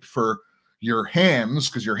height for your hands,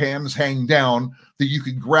 because your hands hang down, that you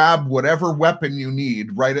can grab whatever weapon you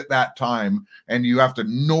need right at that time, and you have to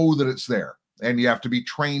know that it's there, and you have to be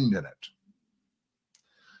trained in it.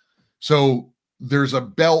 So there's a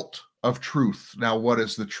belt of truth. Now, what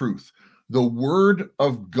is the truth? The word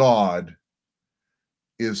of God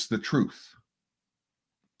is the truth.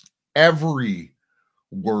 Every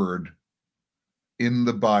word in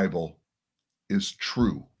the Bible is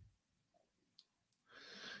true.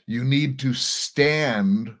 You need to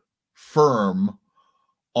stand firm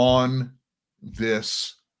on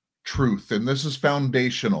this truth. And this is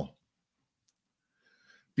foundational.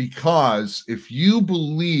 Because if you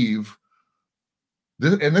believe,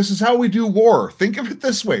 and this is how we do war. Think of it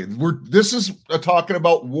this way. This is talking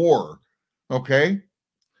about war. Okay?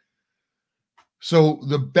 So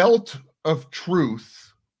the belt of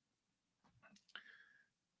truth,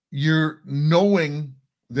 you're knowing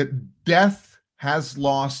that death has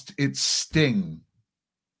lost its sting.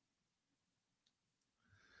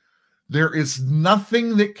 There is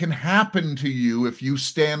nothing that can happen to you if you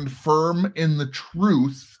stand firm in the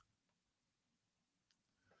truth.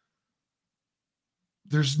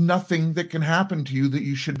 There's nothing that can happen to you that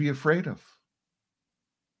you should be afraid of.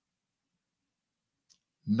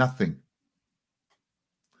 Nothing.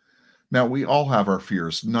 Now, we all have our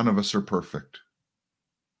fears. None of us are perfect.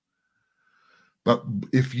 But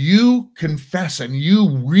if you confess and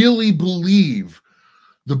you really believe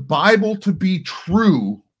the Bible to be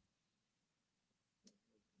true,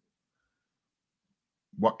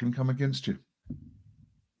 what can come against you?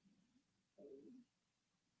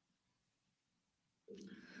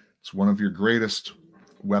 It's one of your greatest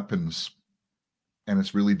weapons, and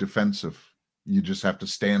it's really defensive. You just have to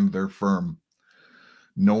stand there firm,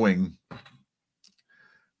 knowing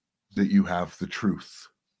that you have the truth.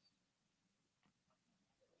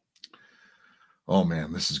 Oh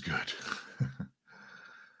man, this is good.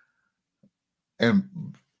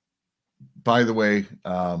 And by the way,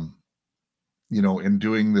 in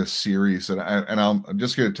doing this series, and I'm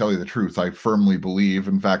just going to tell you the truth. I firmly believe,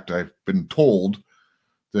 in fact, I've been told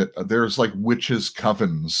that there's like witches'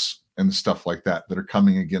 covens and stuff like that are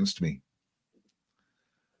coming against me.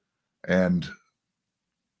 And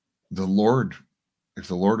the Lord, if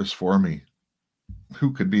the Lord is for me,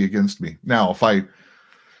 who could be against me? Now, if I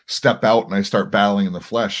step out and I start battling in the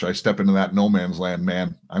flesh, I step into that no man's land,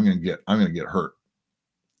 man, I'm going to get hurt.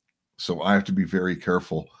 So I have to be very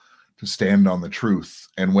careful to stand on the truth.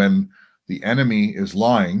 And when the enemy is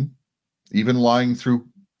lying, even lying through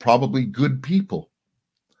probably good people,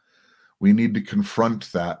 we need to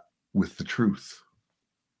confront that with the truth,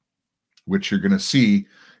 which you're going to see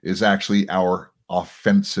is actually our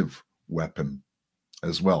offensive weapon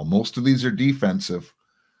as well. Most of these are defensive.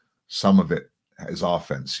 Some of it is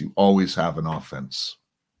offense. You always have an offense.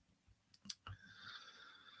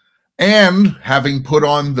 And having put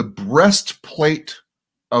on the breastplate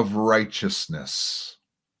of righteousness.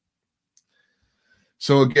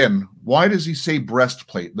 So again, why does he say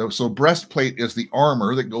breastplate? So breastplate is the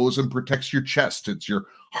armor that goes and protects your chest. It's your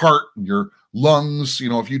heart, your lungs.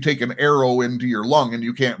 If you take an arrow into your lung and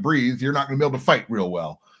you can't breathe, you're not going to be able to fight real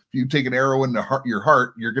well. If you take an arrow into your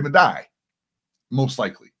heart, you're going to die, most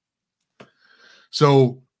likely.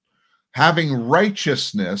 So having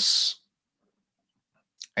righteousness,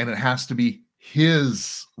 and it has to be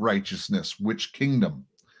his righteousness, which kingdom?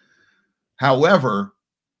 However,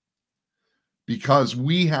 because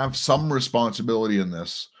we have some responsibility in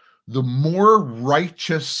this, the more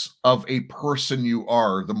righteous of a person you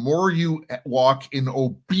are, the more you walk in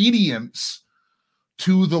obedience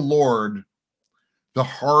to the Lord, the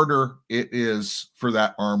harder it is for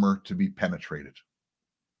that armor to be penetrated.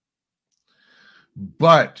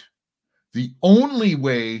 But the only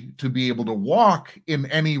way to be able to walk in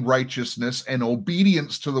any righteousness and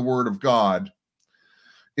obedience to the word of God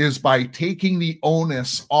is by taking the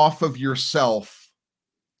onus off of yourself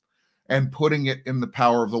and putting it in the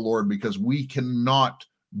power of the Lord, because we cannot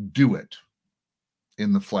do it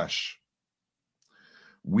in the flesh.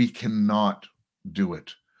 We cannot do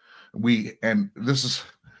it. And this is,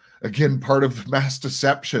 again, part of mass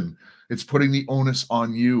deception. It's putting the onus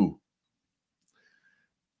on you.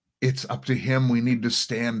 It's up to him. We need to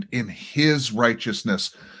stand in his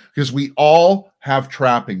righteousness, because we all have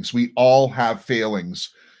trappings. We all have failings.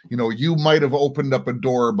 You might have opened up a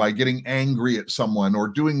door by getting angry at someone or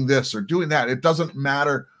doing this or doing that. It doesn't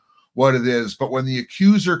matter what it is. But when the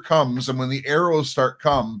accuser comes and when the arrows start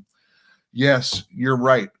come, yes, you're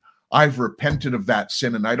right. I've repented of that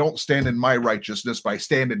sin, and I don't stand in my righteousness, but I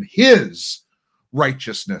stand in his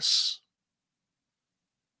righteousness.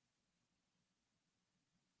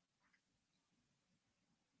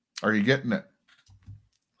 Are you getting it?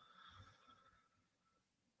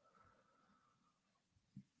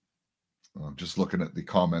 I'm just looking at the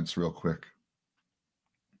comments real quick.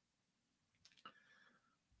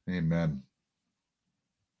 Amen.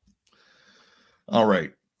 All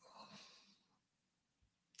right.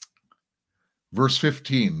 Verse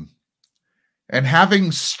 15. And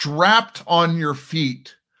having strapped on your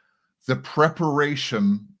feet the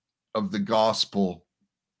preparation of the gospel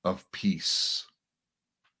of peace.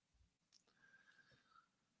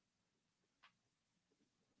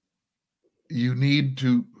 You need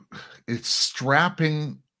to, it's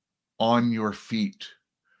strapping on your feet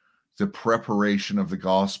the preparation of the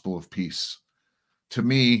gospel of peace. To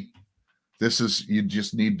me, this is, you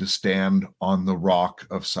just need to stand on the rock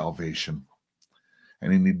of salvation,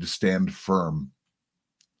 and you need to stand firm.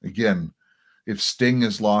 Again, if death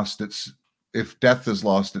has lost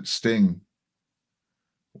its sting,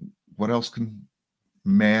 what else can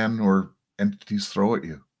man or entities throw at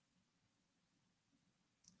you?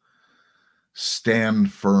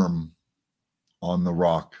 Stand firm on the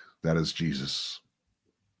rock that is Jesus.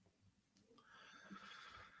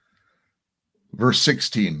 Verse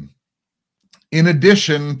 16. In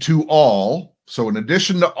addition to all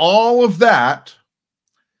of that,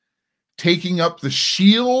 taking up the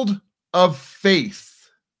shield of faith,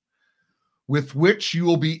 with which you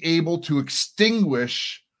will be able to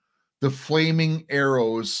extinguish the flaming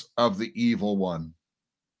arrows of the evil one.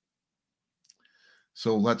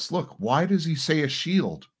 So let's look. Why does he say a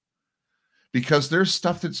shield? Because there's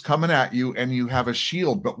stuff that's coming at you and you have a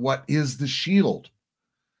shield. But what is the shield?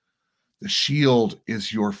 The shield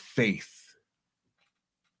is your faith.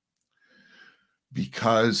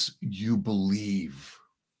 Because you believe.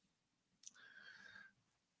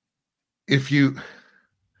 If you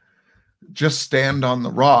just stand on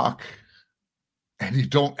the rock and you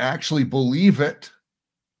don't actually believe it,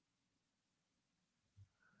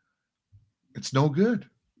 it's no good.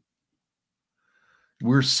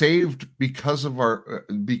 We're saved because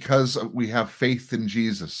we have faith in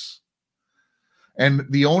Jesus. And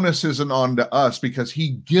the onus isn't on to us because he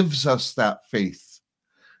gives us that faith.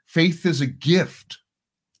 Faith is a gift.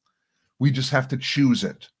 We just have to choose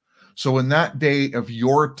it. So in that day of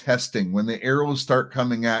your testing, when the arrows start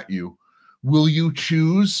coming at you, will you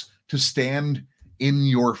choose to stand in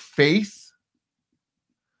your faith?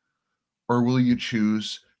 Or will you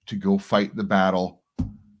choose to go fight the battle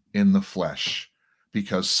in the flesh?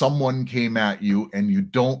 Because someone came at you and you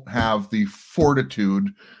don't have the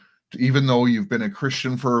fortitude, even though you've been a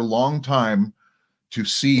Christian for a long time, to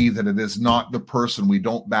see that it is not the person. We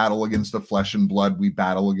don't battle against the flesh and blood. We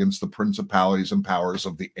battle against the principalities and powers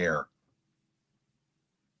of the air.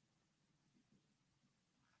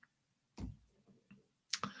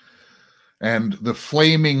 And the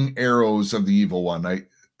flaming arrows of the evil one.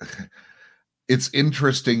 It's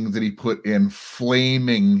interesting that he put in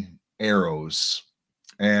flaming arrows.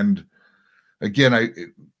 And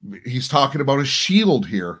again, he's talking about a shield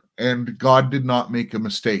here, and God did not make a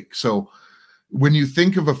mistake. So when you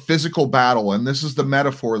think of a physical battle, and this is the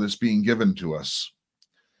metaphor that's being given to us,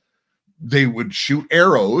 they would shoot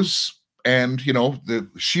arrows, and, the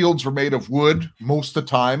shields were made of wood most of the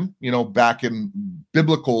time, back in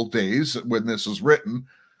biblical days when this was written.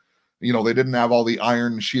 They didn't have all the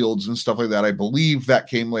iron shields and stuff like that. I believe that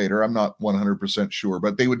came later. I'm not 100% sure,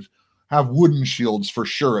 but they would have wooden shields for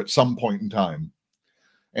sure at some point in time.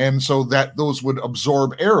 And so that those would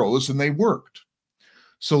absorb arrows, and they worked.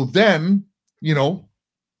 So then,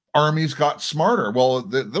 armies got smarter. Well,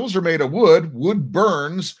 those are made of wood. Wood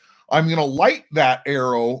burns. I'm going to light that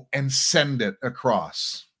arrow and send it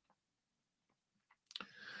across.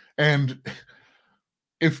 And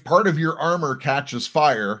if part of your armor catches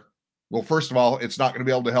fire, well, first of all, it's not going to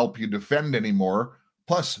be able to help you defend anymore.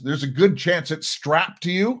 Plus, there's a good chance it's strapped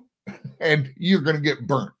to you and you're going to get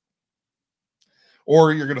burnt.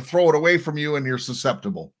 Or you're going to throw it away from you and you're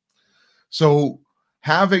susceptible. So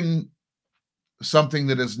having something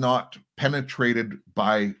that is not penetrated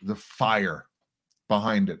by the fire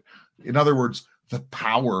behind it, in other words, the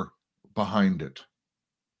power behind it.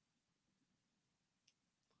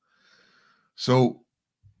 So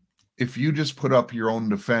if you just put up your own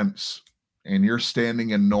defense and you're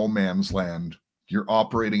standing in no man's land, you're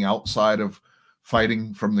operating outside of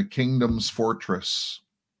fighting from the kingdom's fortress,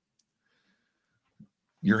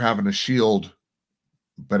 you're having a shield,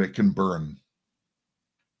 but it can burn.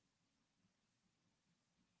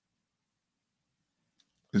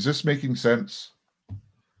 Is this making sense?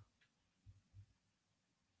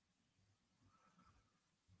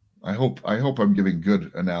 I hope I'm giving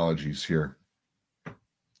good analogies here.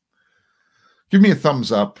 Give me a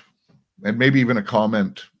thumbs up and maybe even a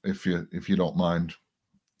comment if you don't mind.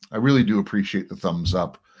 I really do appreciate the thumbs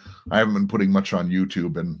up. I haven't been putting much on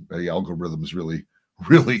YouTube, and the algorithm's really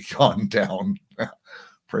gone down.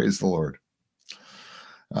 Praise the Lord.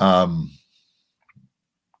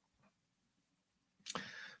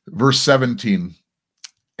 Verse 17,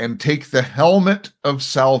 and take the helmet of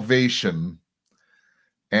salvation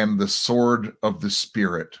and the sword of the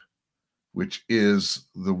Spirit, which is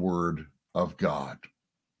the word of God.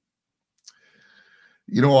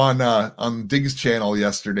 On Dig's channel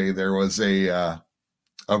yesterday, there was a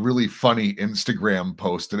really funny Instagram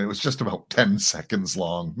post, and it was just about 10 seconds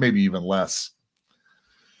long, maybe even less.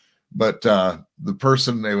 But the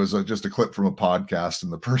person, it was just a clip from a podcast,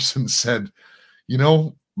 and the person said,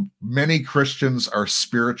 many Christians are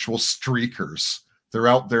spiritual streakers. They're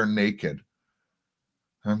out there naked.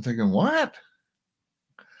 I'm thinking, what?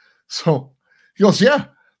 So he goes, yeah,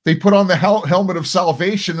 they put on the helmet of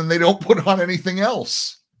salvation and they don't put on anything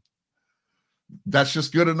else. That's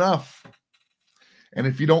just good enough. And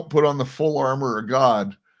if you don't put on the full armor of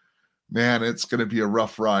God, man, it's going to be a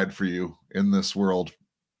rough ride for you in this world,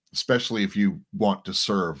 especially if you want to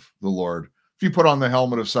serve the Lord. If you put on the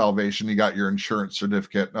helmet of salvation, you got your insurance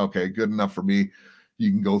certificate. Okay, good enough for me.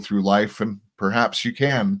 You can go through life, and perhaps you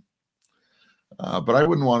can. But I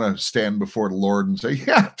wouldn't want to stand before the Lord and say,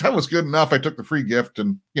 yeah, that was good enough. I took the free gift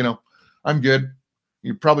and, I'm good.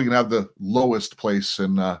 You're probably going to have the lowest place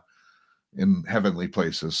in heavenly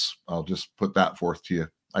places. I'll just put that forth to you.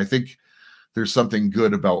 I think there's something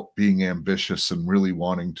good about being ambitious and really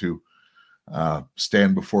wanting to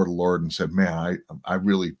stand before the Lord and said, man, I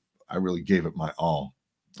really gave it my all.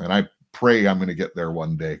 And I pray I'm going to get there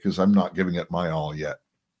one day, because I'm not giving it my all yet.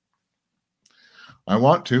 I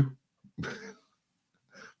want to.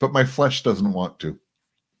 But my flesh doesn't want to.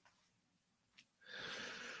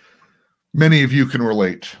 Many of you can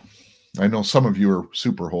relate. I know some of you are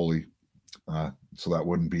super holy, so that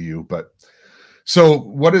wouldn't be you. But so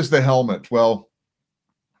what is the helmet? Well,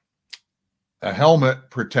 a helmet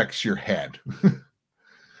protects your head.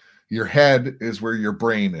 Your head is where your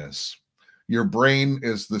brain is. Your brain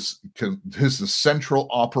is the central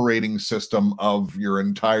operating system of your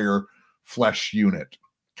entire flesh unit.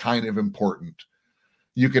 Kind of important.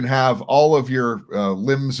 You can have all of your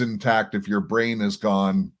limbs intact. If your brain is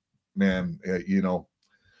gone, man,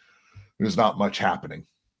 there's not much happening.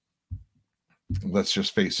 Let's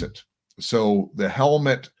just face it. So the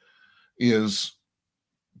helmet is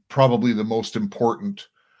probably the most important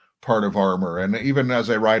part of armor. And even as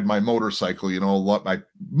I ride my motorcycle,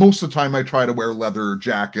 most of the time I try to wear leather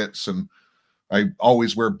jackets, and I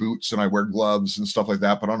always wear boots, and I wear gloves and stuff like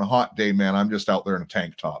that. But on a hot day, man, I'm just out there in a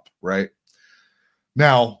tank top, right?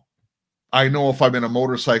 Now, I know if I'm in a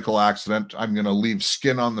motorcycle accident, I'm going to leave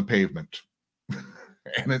skin on the pavement,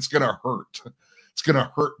 and it's going to hurt. It's going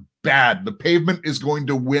to hurt bad. The pavement is going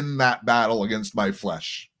to win that battle against my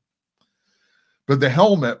flesh. But the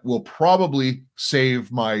helmet will probably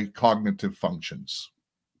save my cognitive functions.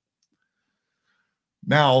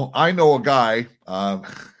 Now, I know a guy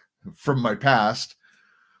from my past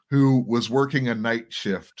who was working a night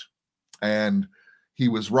shift, and he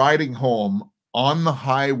was riding home on the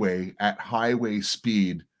highway at highway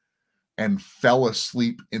speed and fell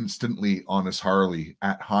asleep instantly on his Harley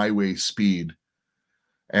at highway speed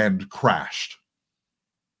and crashed.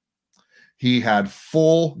 He had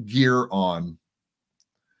full gear on.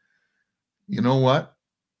 You know what?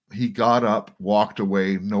 He got up, walked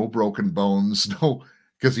away, no broken bones,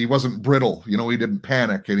 because he wasn't brittle. He didn't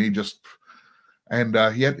panic, and he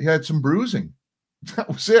had some bruising. That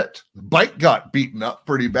was it. The bike got beaten up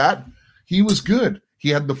pretty bad. He was good. He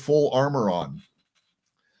had the full armor on.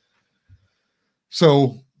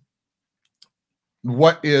 So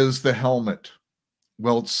what is the helmet?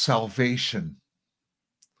 Well, it's salvation.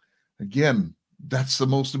 Again, that's the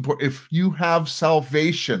most important. If you have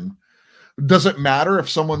salvation, does it matter if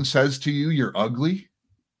someone says to you, you're ugly?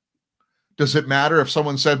 Does it matter if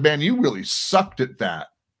someone said, man, you really sucked at that?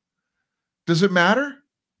 Does it matter?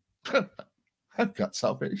 I've got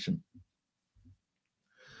salvation.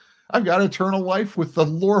 I've got eternal life with the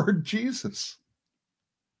Lord Jesus.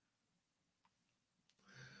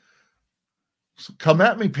 So come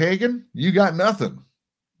at me, pagan. You got nothing.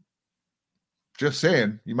 Just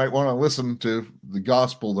saying, you might want to listen to the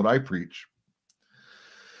gospel that I preach.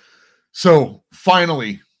 So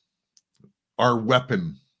finally, our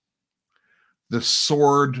weapon, the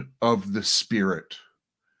sword of the Spirit,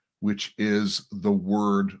 which is the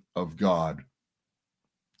Word of God.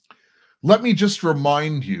 Let me just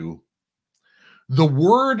remind you, the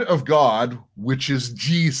Word of God, which is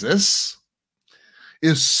Jesus,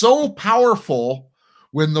 is so powerful.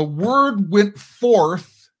 When the Word went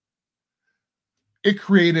forth, it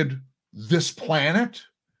created this planet,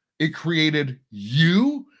 it created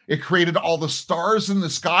you, it created all the stars in the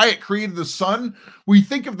sky, it created the sun. We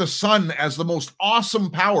think of the sun as the most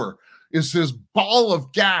awesome power. Is this ball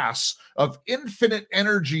of gas of infinite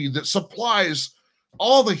energy that supplies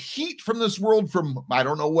all the heat from this world from, I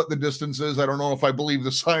don't know what the distance is. I don't know if I believe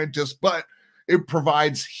the scientists, but it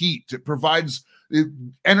provides heat. It provides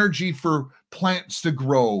energy for plants to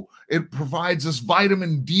grow. It provides us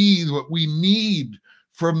vitamin D that we need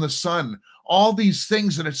from the sun. All these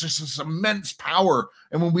things, and it's just this immense power.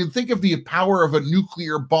 And when we think of the power of a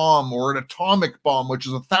nuclear bomb or an atomic bomb, which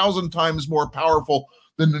is 1,000 times more powerful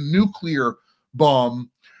than the nuclear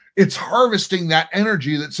bomb, it's harvesting that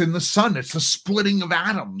energy that's in the sun. It's the splitting of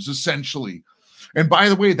atoms, essentially. And by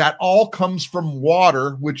the way, that all comes from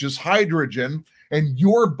water, which is hydrogen, and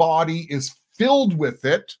your body is filled with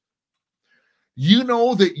it. You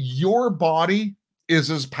know that your body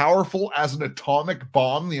is as powerful as an atomic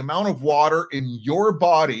bomb. The amount of water in your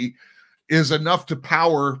body is enough to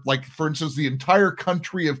power, like, for instance, the entire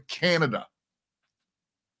country of Canada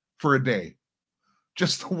for a day.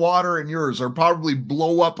 Just the water in yours are probably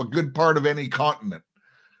blow up a good part of any continent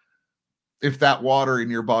if that water in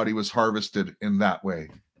your body was harvested in that way.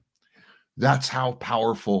 That's how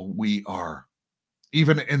powerful we are,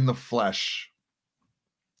 even in the flesh.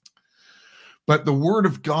 But the Word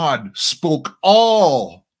of God spoke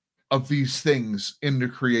all of these things into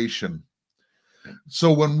creation.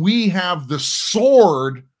 So when we have the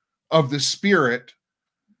sword of the Spirit,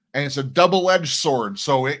 and it's a double-edged sword,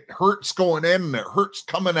 so it hurts going in and it hurts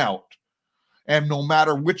coming out. And no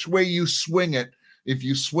matter which way you swing it, if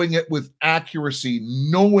you swing it with accuracy,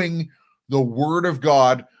 knowing the Word of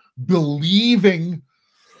God, believing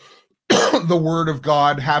the Word of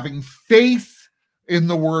God, having faith in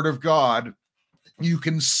the Word of God, you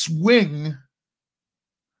can swing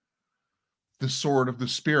the sword of the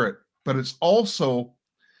Spirit. But it's also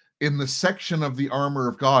in the section of the armor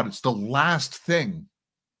of God. It's the last thing.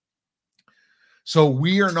 So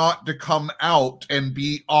we are not to come out and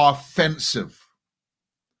be offensive.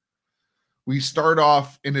 We start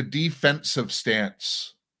off in a defensive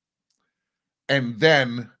stance, and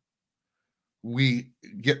then we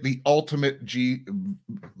get the ultimate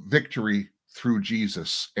victory through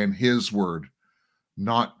Jesus and his word,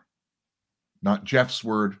 not Jeff's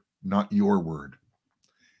word, not your word,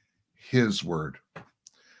 his word.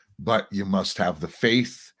 But you must have the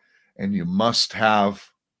faith, and you must have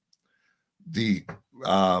the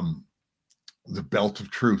belt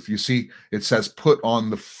of truth. You see, it says put on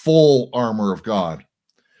the full armor of God.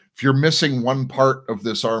 If you're missing one part of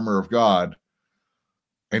this armor of God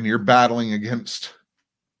and you're battling against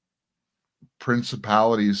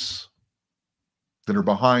principalities that are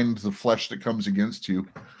behind the flesh that comes against you,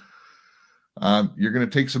 you're going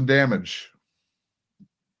to take some damage.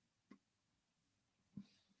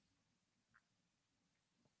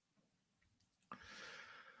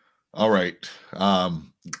 All right.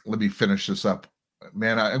 Let me finish this up.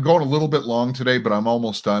 Man, I'm going a little bit long today, but I'm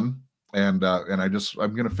almost done. And I'm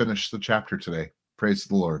going to finish the chapter today. Praise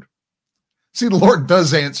the Lord. See, the Lord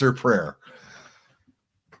does answer prayer.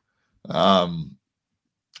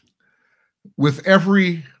 With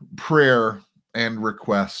every prayer and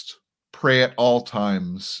request, pray at all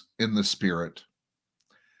times in the Spirit.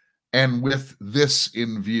 And with this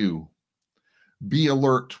in view, be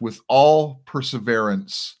alert with all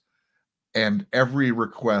perseverance and every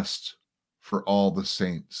request for all the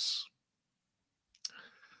saints.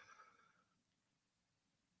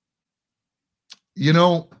 You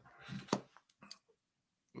know,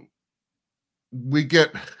 we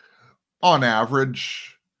get, on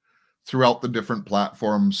average, throughout the different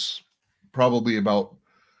platforms, probably about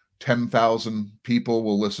 10,000 people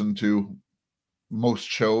will listen to most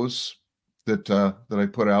shows that I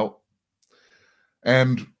put out.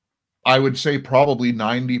 And I would say probably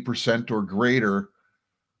 90% or greater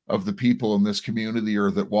of the people in this community or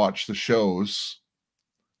that watch the shows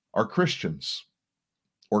are Christians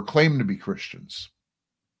or claim to be Christians.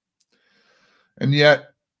 And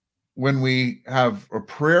yet, when we have a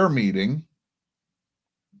prayer meeting,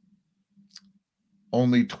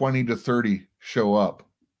 only 20 to 30 show up.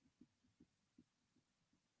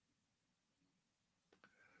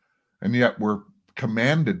 And yet we're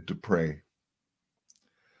commanded to pray.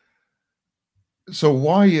 So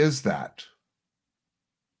why is that?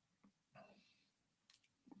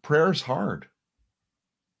 Prayer's hard.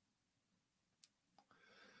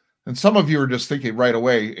 And some of you are just thinking right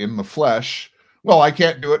away in the flesh, well, I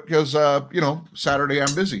can't do it because, Saturday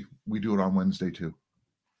I'm busy. We do it on Wednesday too.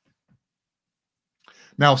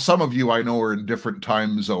 Now, some of you I know are in different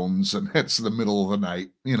time zones and it's the middle of the night,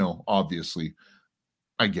 obviously.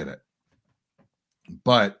 I get it.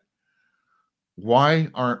 But why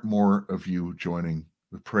aren't more of you joining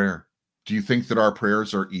the prayer? Do you think that our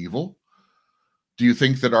prayers are evil? Do you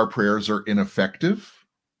think that our prayers are ineffective?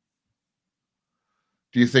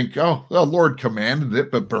 Do you think, oh, the Lord commanded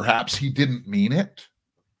it, but perhaps he didn't mean it?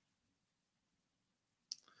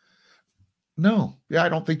 No. Yeah, I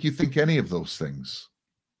don't think you think any of those things.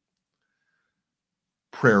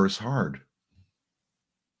 Prayer is hard.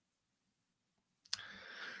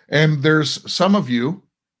 And there's some of you,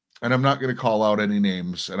 and I'm not going to call out any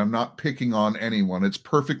names, and I'm not picking on anyone. It's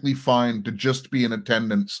perfectly fine to just be in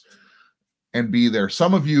attendance and be there.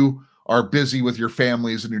 Some of you are busy with your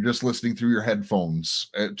families and you're just listening through your headphones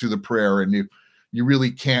to the prayer and you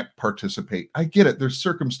really can't participate. I get it. There's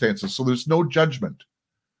circumstances, so there's no judgment.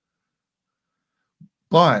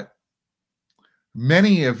 But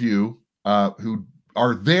many of you who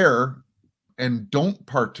are there and don't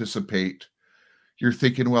participate, you're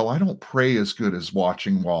thinking, well, I don't pray as good as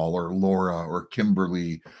Watching Wall or Laura or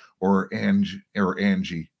Kimberly or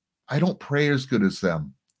Angie. I don't pray as good as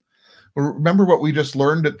them. Remember what we just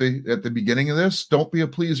learned at the beginning of this? Don't be a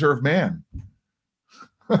pleaser of man.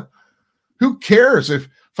 Who cares if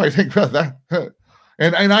I think about that?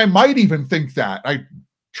 And I might even think that. I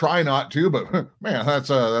try not to, but man,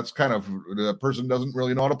 that's kind of, the person doesn't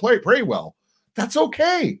really know how to pray well. That's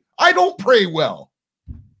okay. I don't pray well.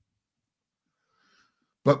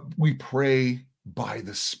 But we pray by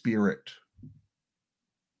the Spirit.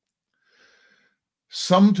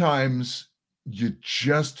 Sometimes you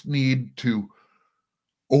just need to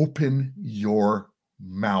open your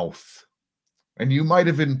mouth. And you might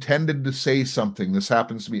have intended to say something. This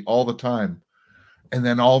happens to me all the time. And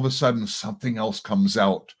then all of a sudden something else comes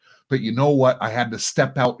out. But you know what? I had to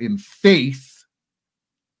step out in faith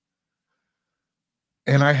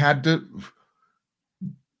And I had to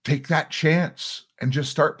take that chance and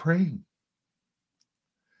just start praying.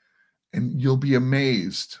 And you'll be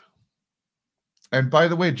amazed. And by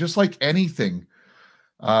the way, just like anything,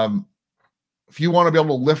 if you want to be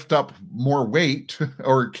able to lift up more weight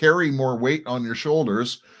or carry more weight on your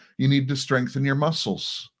shoulders, you need to strengthen your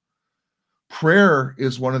muscles. Prayer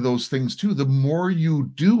is one of those things too. The more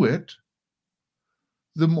you do it,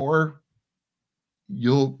 the more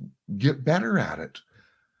you'll get better at it.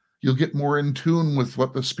 You'll get more in tune with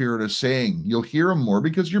what the Spirit is saying. You'll hear him more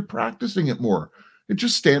because you're practicing it more. It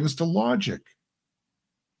just stands to logic.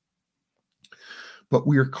 But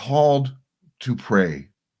we are called to pray.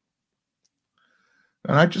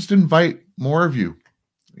 And I just invite more of you.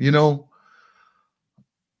 You know,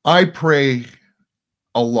 I pray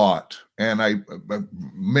a lot. And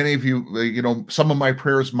many of you, you know, some of my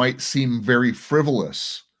prayers might seem very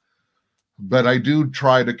frivolous, but I do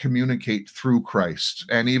try to communicate through Christ.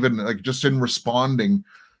 And even like just in responding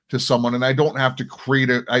to someone, and I don't have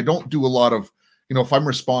to I don't do a lot of, you know, if I'm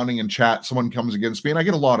responding in chat, someone comes against me, and I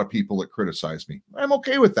get a lot of people that criticize me. I'm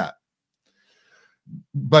okay with that.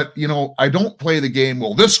 But, you know, I don't play the game,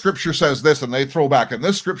 well, this scripture says this, and they throw back, and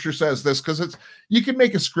this scripture says this, because you can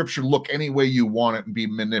make a scripture look any way you want it and be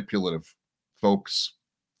manipulative, folks.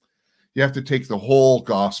 You have to take the whole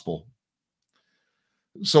gospel.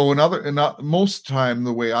 So most time,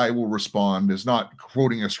 the way I will respond is not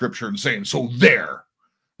quoting a scripture and saying, so there.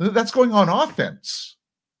 That's going on offense.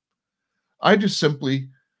 I just simply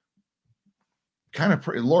kind of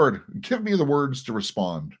pray, Lord, give me the words to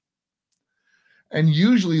respond. And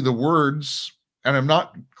usually the words, and I'm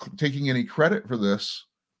not taking any credit for this,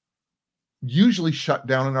 usually shut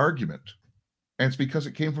down an argument. And it's because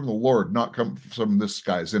it came from the Lord, not come from this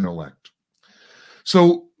guy's intellect.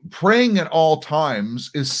 So praying at all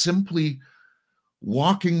times is simply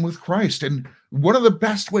walking with Christ. And one of the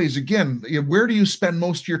best ways, again, where do you spend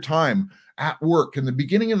most of your time? At work. And the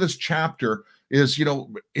beginning of this chapter is, you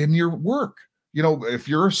know, in your work. You know, if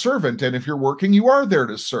you're a servant and if you're working, you are there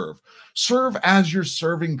to serve. Serve as you're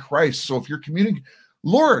serving Christ. So if you're communicating,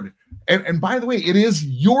 Lord, and by the way, it is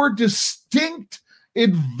your distinct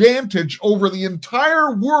advantage over the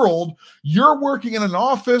entire world. You're working in an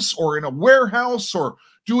office or in a warehouse or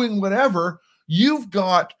doing whatever. You've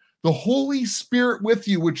got the Holy Spirit with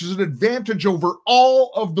you, which is an advantage over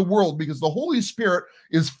all of the world, because the Holy Spirit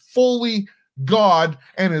is fully God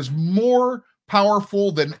and is more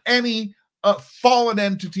powerful than any fallen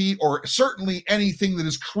entity, or certainly anything that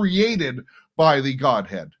is created by the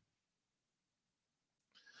Godhead.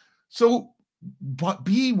 So, but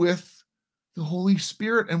be with the Holy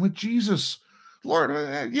Spirit and with Jesus. Lord,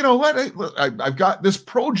 you know what? I've got this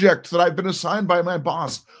project that I've been assigned by my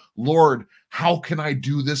boss. Lord, how can I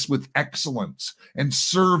do this with excellence and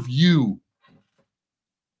serve you?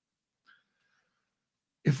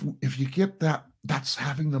 If you get that, that's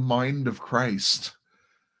having the mind of Christ,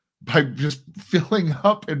 by just filling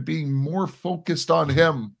up and being more focused on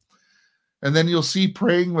him. And then you'll see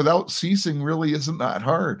praying without ceasing really isn't that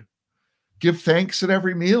hard. Give thanks at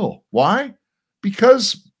every meal. Why?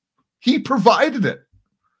 Because he provided it.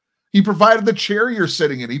 He provided the chair you're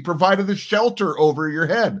sitting in. He provided the shelter over your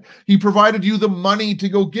head. He provided you the money to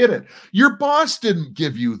go get it. Your boss didn't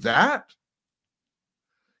give you that.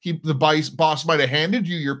 The boss might have handed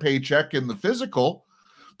you your paycheck in the physical,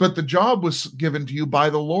 but the job was given to you by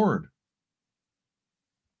the Lord.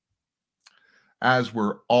 As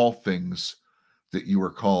were all things that you are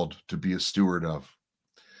called to be a steward of.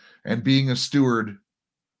 And being a steward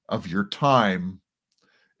of your time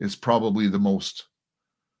is probably the most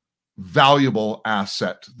valuable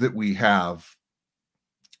asset that we have.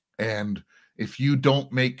 And if you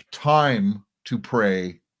don't make time to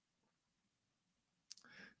pray,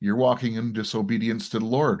 you're walking in disobedience to the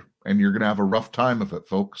Lord, and you're going to have a rough time of it,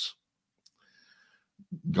 folks.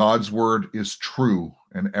 God's word is true,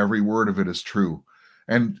 and every word of it is true.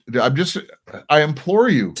 And I implore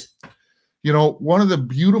you, you know, one of the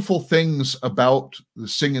beautiful things about the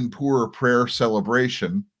Singapore prayer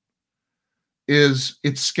celebration is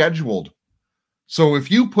it's scheduled. So if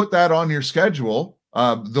you put that on your schedule,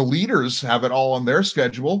 the leaders have it all on their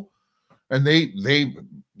schedule, and they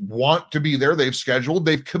want to be there. They've scheduled,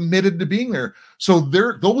 they've committed to being there. So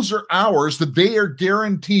those are hours that they are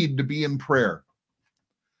guaranteed to be in prayer.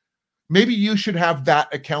 Maybe you should have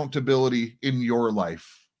that accountability in your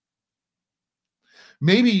life.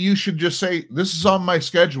 Maybe you should just say, this is on my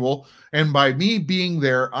schedule, and by me being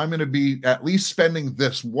there, I'm going to be at least spending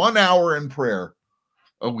this 1 hour in prayer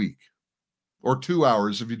a week, or 2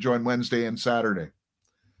 hours if you join Wednesday and Saturday.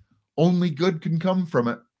 Only good can come from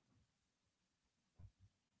it.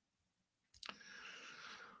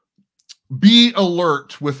 Be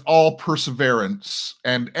alert with all perseverance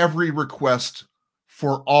and every request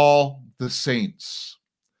for all the saints.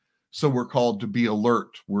 So we're called to be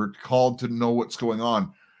alert. We're called to know what's going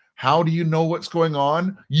on. How do you know what's going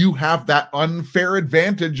on? You have that unfair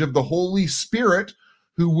advantage of the Holy Spirit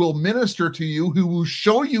who will minister to you, who will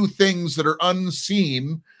show you things that are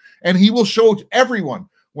unseen, and he will show to everyone.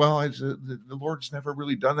 Well, the Lord's never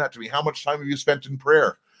really done that to me. How much time have you spent in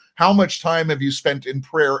prayer? How much time have you spent in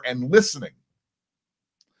prayer and listening?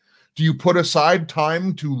 Do you put aside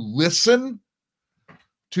time to listen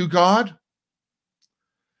to God?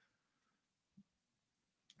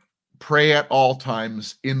 Pray at all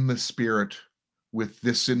times in the Spirit with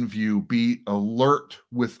this in view. Be alert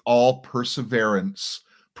with all perseverance.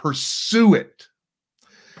 Pursue it.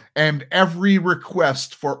 And every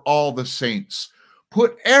request for all the saints.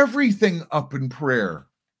 Put everything up in prayer.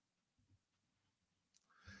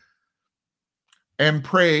 And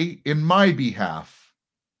pray in my behalf,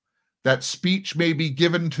 that speech may be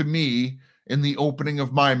given to me in the opening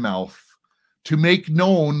of my mouth, to make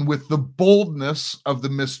known with the boldness of the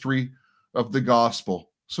mystery of the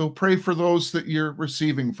gospel. So pray for those that you're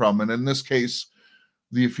receiving from. And in this case,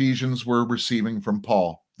 the Ephesians were receiving from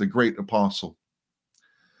Paul, the great apostle.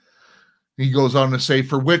 He goes on to say,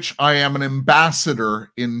 for which I am an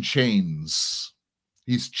ambassador in chains.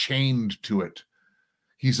 He's chained to it.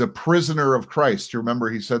 He's a prisoner of Christ. You remember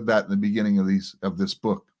he said that in the beginning of this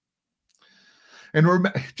book. And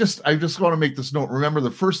I just want to make this note. Remember,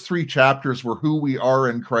 the first 3 chapters were who we are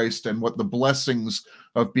in Christ and what the blessings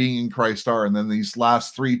of being in Christ are. And then these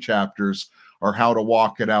last 3 chapters are how to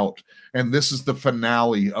walk it out. And this is the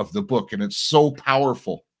finale of the book. And it's so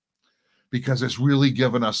powerful because it's really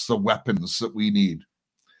given us the weapons that we need.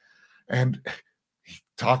 And he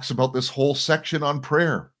talks about this whole section on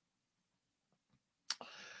prayer.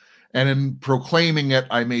 And in proclaiming it,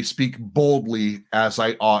 I may speak boldly as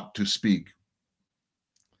I ought to speak.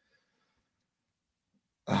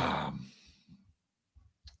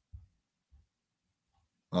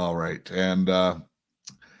 All right. And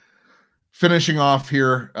finishing off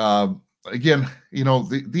here, again,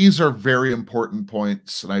 these are very important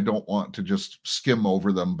points, and I don't want to just skim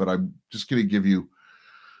over them, but I'm just going to give you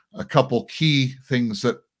a couple key things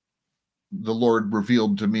that the Lord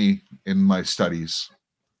revealed to me in my studies.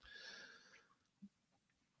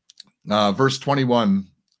 Verse 21,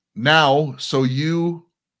 now, so you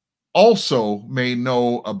also may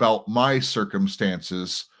know about my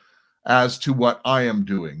circumstances as to what I am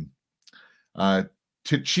doing.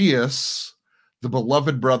 Tychicus, the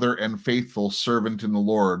beloved brother and faithful servant in the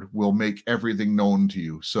Lord, will make everything known to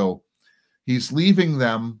you. So he's leaving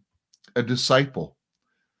them a disciple.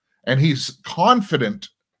 And he's confident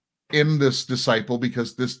in this disciple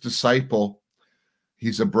because this disciple,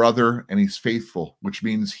 he's a brother and he's faithful, which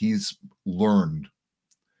means he's learned.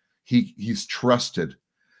 He's trusted.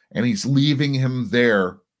 And he's leaving him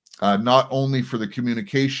there, not only for the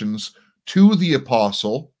communications to the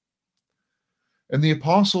apostle, and the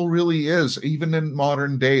apostle really is, even in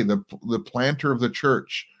modern day, the planter of the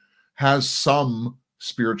church has some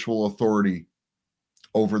spiritual authority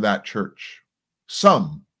over that church.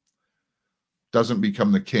 Some. Doesn't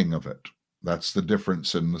become the king of it. That's the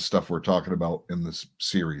difference in the stuff we're talking about in this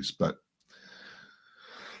series. But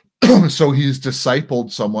so he's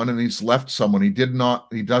discipled someone and he's left someone.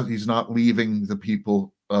 He's not leaving the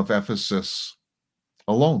people of Ephesus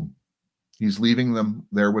alone. He's leaving them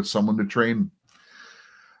there with someone to train.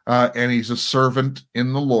 And he's a servant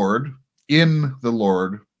in the Lord,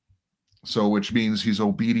 so which means he's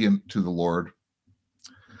obedient to the Lord,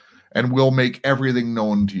 and will make everything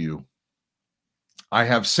known to you. I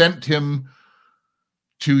have sent him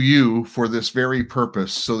to you for this very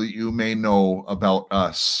purpose, so that you may know about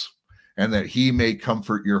us, and that he may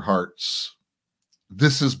comfort your hearts.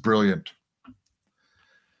 This is brilliant.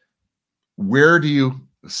 Where do you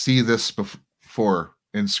see this before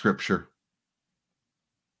in Scripture?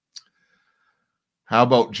 How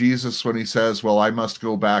about Jesus when he says, well, I must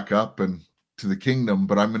go back up and to the kingdom,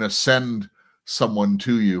 but I'm going to send someone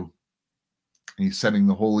to you. He's sending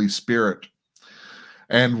the Holy Spirit.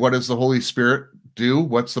 And what does the Holy Spirit do?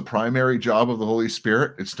 What's the primary job of the Holy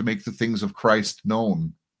Spirit? It's to make the things of Christ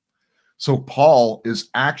known. So Paul is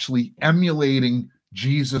actually emulating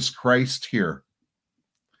Jesus Christ here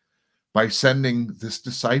by sending this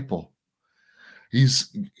disciple.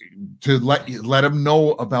 He's to let him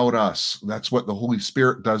know about us. That's what the Holy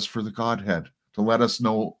Spirit does for the Godhead, to let us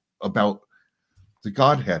know about the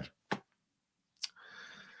Godhead.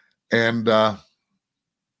 And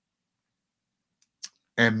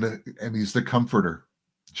he's the comforter.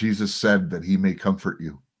 Jesus said that he may comfort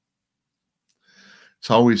you. It's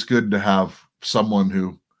always good to have someone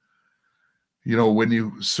who, when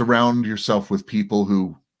you surround yourself with people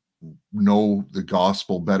who know the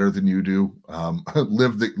gospel better than you do,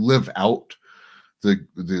 live out the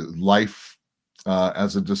life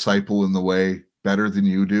as a disciple in the way better than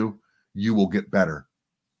you do, you will get better.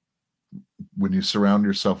 When you surround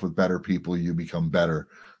yourself with better people, you become better.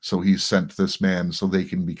 So he sent this man so they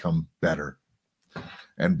can become better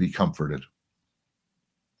and be comforted.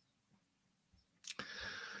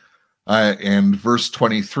 And verse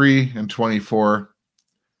 23 and 24,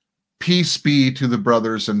 peace be to the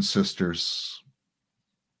brothers and sisters,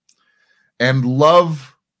 and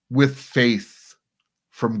love with faith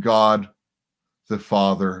from God the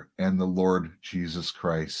Father and the Lord Jesus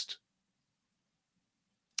Christ.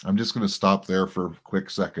 I'm just going to stop there for a quick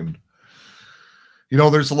second.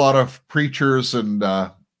 There's a lot of preachers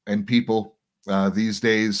and people these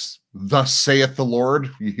days, thus saith the Lord.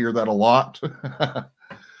 You hear that a lot,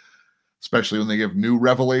 especially when they give new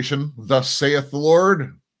revelation, thus saith the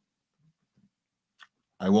Lord.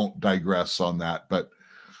 I won't digress on that, but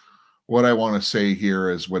what I want to say here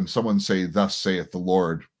is when someone say, thus saith the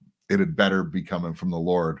Lord, it had better be coming from the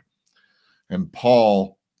Lord. And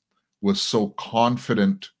Paul was so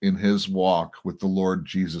confident in his walk with the Lord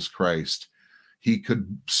Jesus Christ, he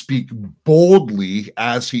could speak boldly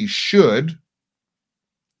as he should,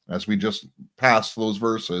 as we just passed those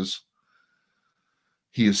verses.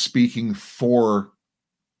 He is speaking for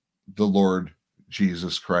the Lord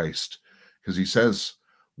Jesus Christ, because he says,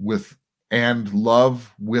 and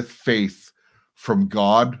love with faith from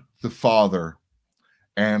God the Father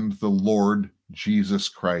and the Lord Jesus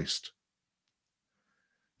Christ.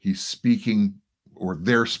 He's speaking, or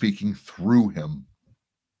they're speaking through him.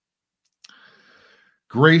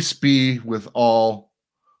 Grace be with all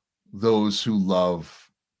those who love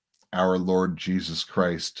our Lord Jesus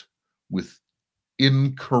Christ with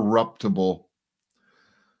incorruptible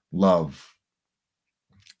love.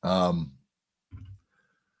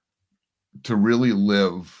 To really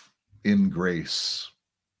live in grace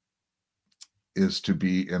is to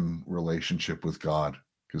be in relationship with God,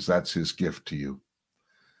 because that's his gift to you.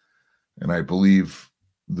 And I believe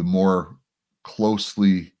the more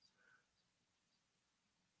closely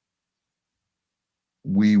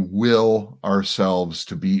we will ourselves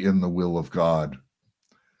to be in the will of God,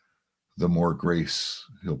 the more grace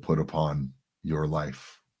he'll put upon your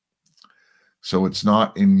life. So it's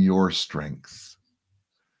not in your strength.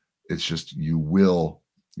 It's just you will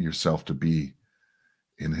yourself to be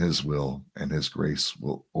in his will, and his grace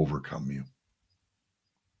will overcome you.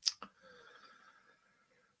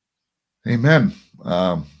 Amen.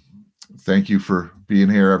 Thank you for being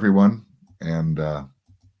here, everyone. And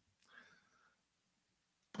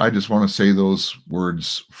I just want to say those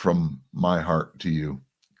words from my heart to you.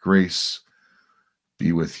 Grace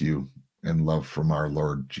be with you, and love from our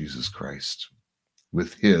Lord Jesus Christ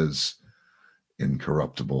with his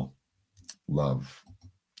incorruptible love.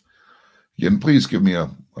 Again, please give me a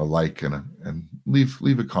like and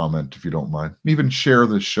leave a comment if you don't mind. Even share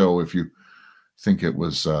this show if you think it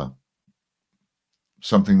was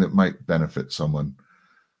something that might benefit someone.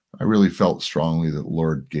 I really felt strongly that the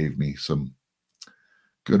Lord gave me some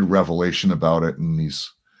good revelation about it, and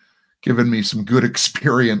he's given me some good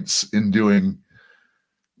experience in doing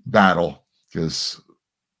battle, because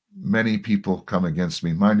many people come against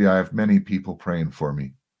me. Mind you, I have many people praying for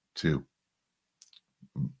me too.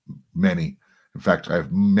 Many. In fact, I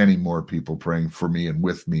have many more people praying for me and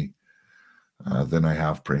with me than I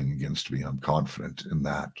have praying against me. I'm confident in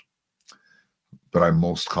that. But I'm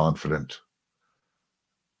most confident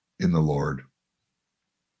in the Lord.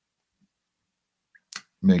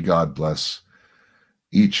 May God bless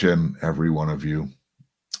each and every one of you.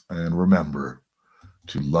 And remember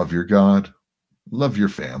to love your God, love your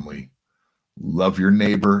family, love your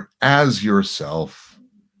neighbor as yourself,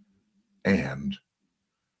 and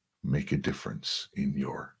make a difference in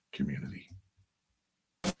your community.